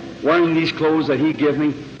and wearing these clothes that he gave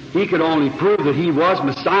me, he could only prove that he was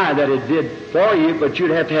Messiah, that it did for you, but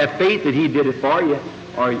you'd have to have faith that he did it for you,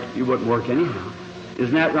 or you wouldn't work anyhow.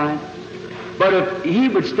 Isn't that right? But if he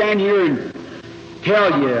would stand here and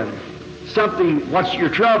tell you something, what your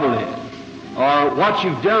trouble is, or what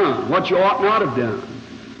you've done, what you ought not have done,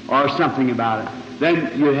 or something about it,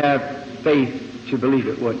 then you'd have faith to believe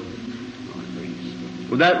it, wouldn't you?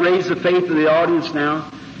 Will that raise the faith of the audience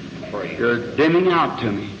now? You're dimming out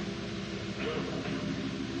to me.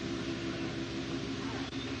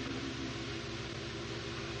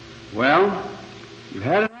 Well, you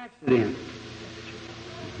had an accident.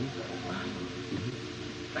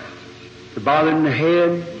 You're bothered in the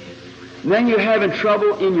head. And then you're having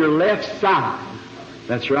trouble in your left side.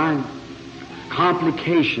 That's right.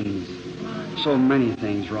 Complications. So many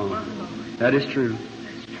things wrong. That is true.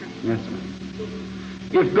 Yes, ma'am.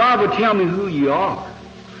 If God would tell me who you are,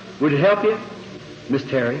 would it help you? Miss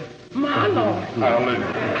Terry? My Lord. Hallelujah.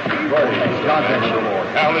 God bless you, Lord.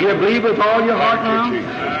 Do you believe with all your heart now? Thank you,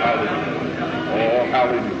 Jesus. Hallelujah. Oh,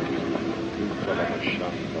 hallelujah.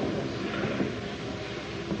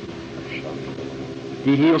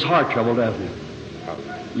 He heals heart trouble, doesn't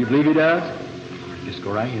he? You believe he does? Just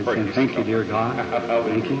go right ahead and say, thank you, dear God.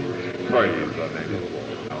 Thank you. Praise the name of the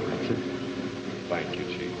Lord. Hallelujah. Thank you,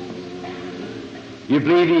 Jesus. You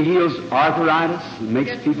believe He heals arthritis and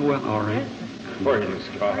makes people well? All right. Praise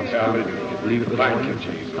God. Hallelujah. Believe it with Thank all you, your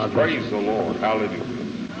heart. Jesus. God bless Praise the Lord. Hallelujah.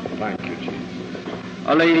 Thank you, Jesus.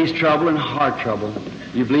 A lady's trouble and heart trouble.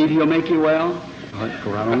 You believe He'll make you well? All right,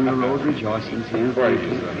 go right on the road rejoicing, saying Praise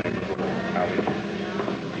thank you. the name of the Lord.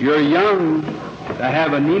 Hallelujah. You're young to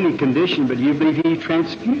have an anemic condition, but you believe He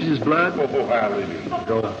transfuses blood? Oh, hallelujah.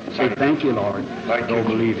 Go. Say thank you, Lord. Thank Go you,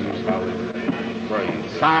 believe Jesus. Him. Hallelujah.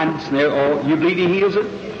 Praise. Sign, snare, oh, you believe He heals it?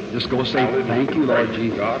 Just go say Hallelujah. thank you, Lord Praise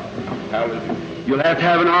Jesus. God. Hallelujah. You'll have to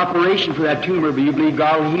have an operation for that tumor, but you believe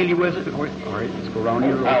God will heal you with it? All right, let's go around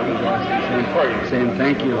your road. Saying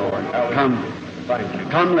thank you, Lord. Come. Thank you.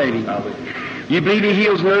 Come, lady. Hallelujah. You believe He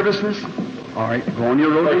heals nervousness? All right, go on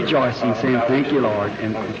your road rejoicing, saying thank you, Lord.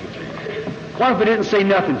 And what if I didn't say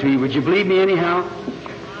nothing to you? Would you believe me anyhow?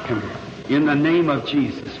 Come. In the name of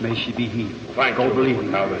Jesus, may she be healed. Thank Go you. believe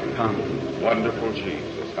Him. Hallelujah. Come. Wonderful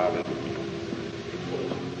Jesus. Hallelujah.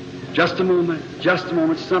 Just a moment. Just a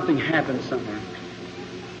moment. Something happened somewhere.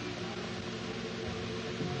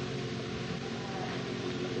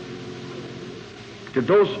 Did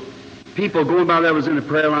those people going by there was in the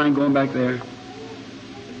prayer line going back there?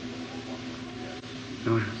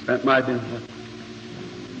 No, that might have been what.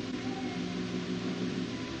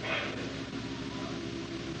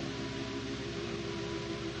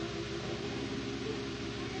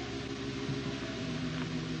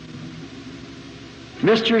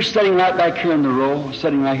 Mister, sitting right back here in the row,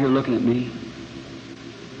 sitting right here looking at me.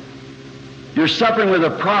 You're suffering with a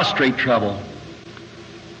prostrate trouble.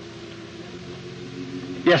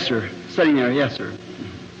 Yes, sir. Sitting there, yes, sir.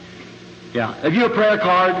 Yeah. Have you a prayer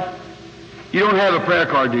card? You don't have a prayer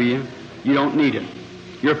card, do you? You don't need it.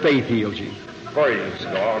 Your faith heals you. Praise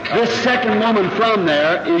God. This second woman from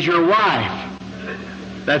there is your wife.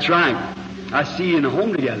 That's right. I see you in a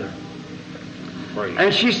home together. Praise.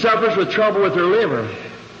 And she suffers with trouble with her liver.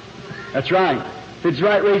 That's right. If it's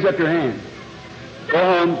right, raise up your hand. Go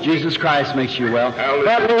home. Jesus Christ makes you well. Hallelujah.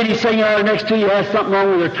 That lady sitting out next to you has something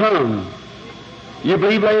wrong with her tongue. You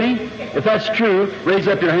believe, lady? If that's true, raise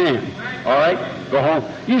up your hand. All right? Go home.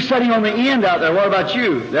 You sitting on the end out there. What about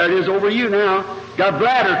you? There it is over you now. Got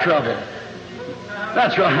bladder trouble.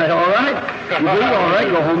 That's right. All right? You believe? All right.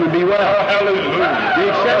 Go home and be well. Hallelujah. You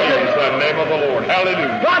accept it? Praise the name of the Lord.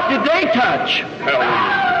 Hallelujah. What did they touch?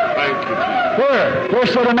 Hallelujah. Thank you, Jesus. Where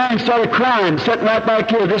sort of man started crying, sitting right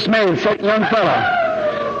back here, this man, sitting young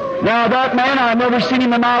fella. Now that man, I've never seen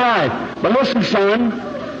him in my life. But listen, son,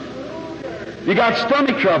 you got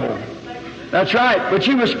stomach trouble. That's right. But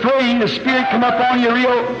you was praying, the Spirit come up on you, a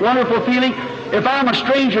real wonderful feeling. If I'm a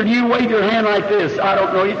stranger to you, wave your hand like this. I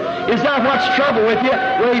don't know you. Is that what's trouble with you?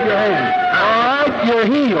 Wave your hand. All right, you're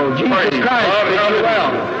healed. Jesus Christ makes you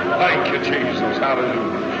well. Thank you, Jesus.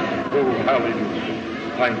 Hallelujah. Oh,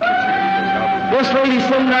 hallelujah. Thank you, Jesus. Hallelujah. This lady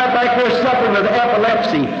sitting right back there suffering with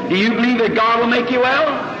epilepsy. Do you believe that God will make you well?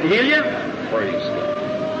 Heal you? Praise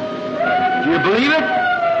God. Do you believe it?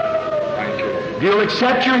 Thank you, Lord. If you'll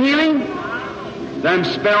accept your healing, them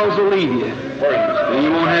spells will leave you. Praise God. And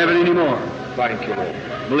you won't have it anymore. Thank you, Lord.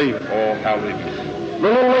 Believe it. Oh, hallelujah. The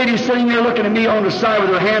little lady sitting there looking at me on the side with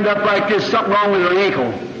her hand up like this, something wrong with her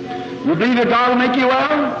ankle. You believe that God will make you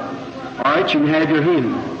well? All right, you can have your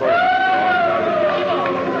healing. Praise God.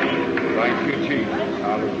 Hallelujah. Thank you, Jesus.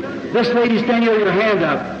 Hallelujah. This lady standing with her hand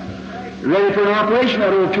up, ready for an operation,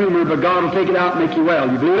 that old tumor, but God will take it out and make you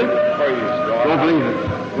well. You believe it? Praise God. Don't believe it.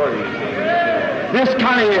 Praise God. This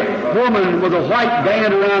kind of woman with a white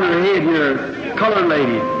band around her head here, colored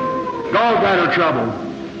lady, gallbladder trouble.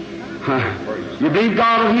 You believe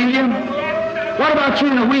God will heal you? What about you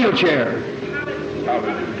in a wheelchair?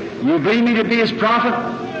 Hallelujah. You believe me to be His prophet?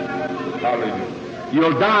 Hallelujah.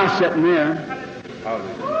 You'll die sitting there.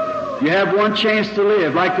 Hallelujah. You have one chance to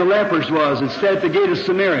live, like the lepers was, and said at the gate of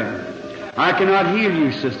Samaria, I cannot heal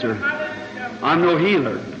you, sister. I'm no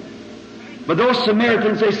healer. But those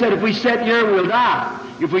Samaritans, they said, if we sit here, we'll die.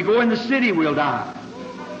 If we go in the city, we'll die.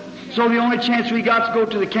 So the only chance we got to go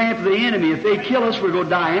to the camp of the enemy. If they kill us, we're going to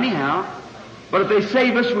die anyhow. But if they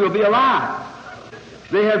save us, we'll be alive.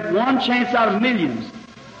 They have one chance out of millions.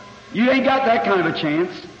 You ain't got that kind of a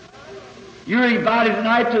chance. You're invited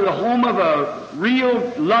tonight to the home of a real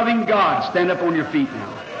loving God. Stand up on your feet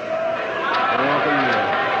now.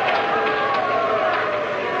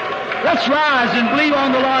 Let's rise and believe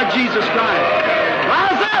on the Lord Jesus Christ.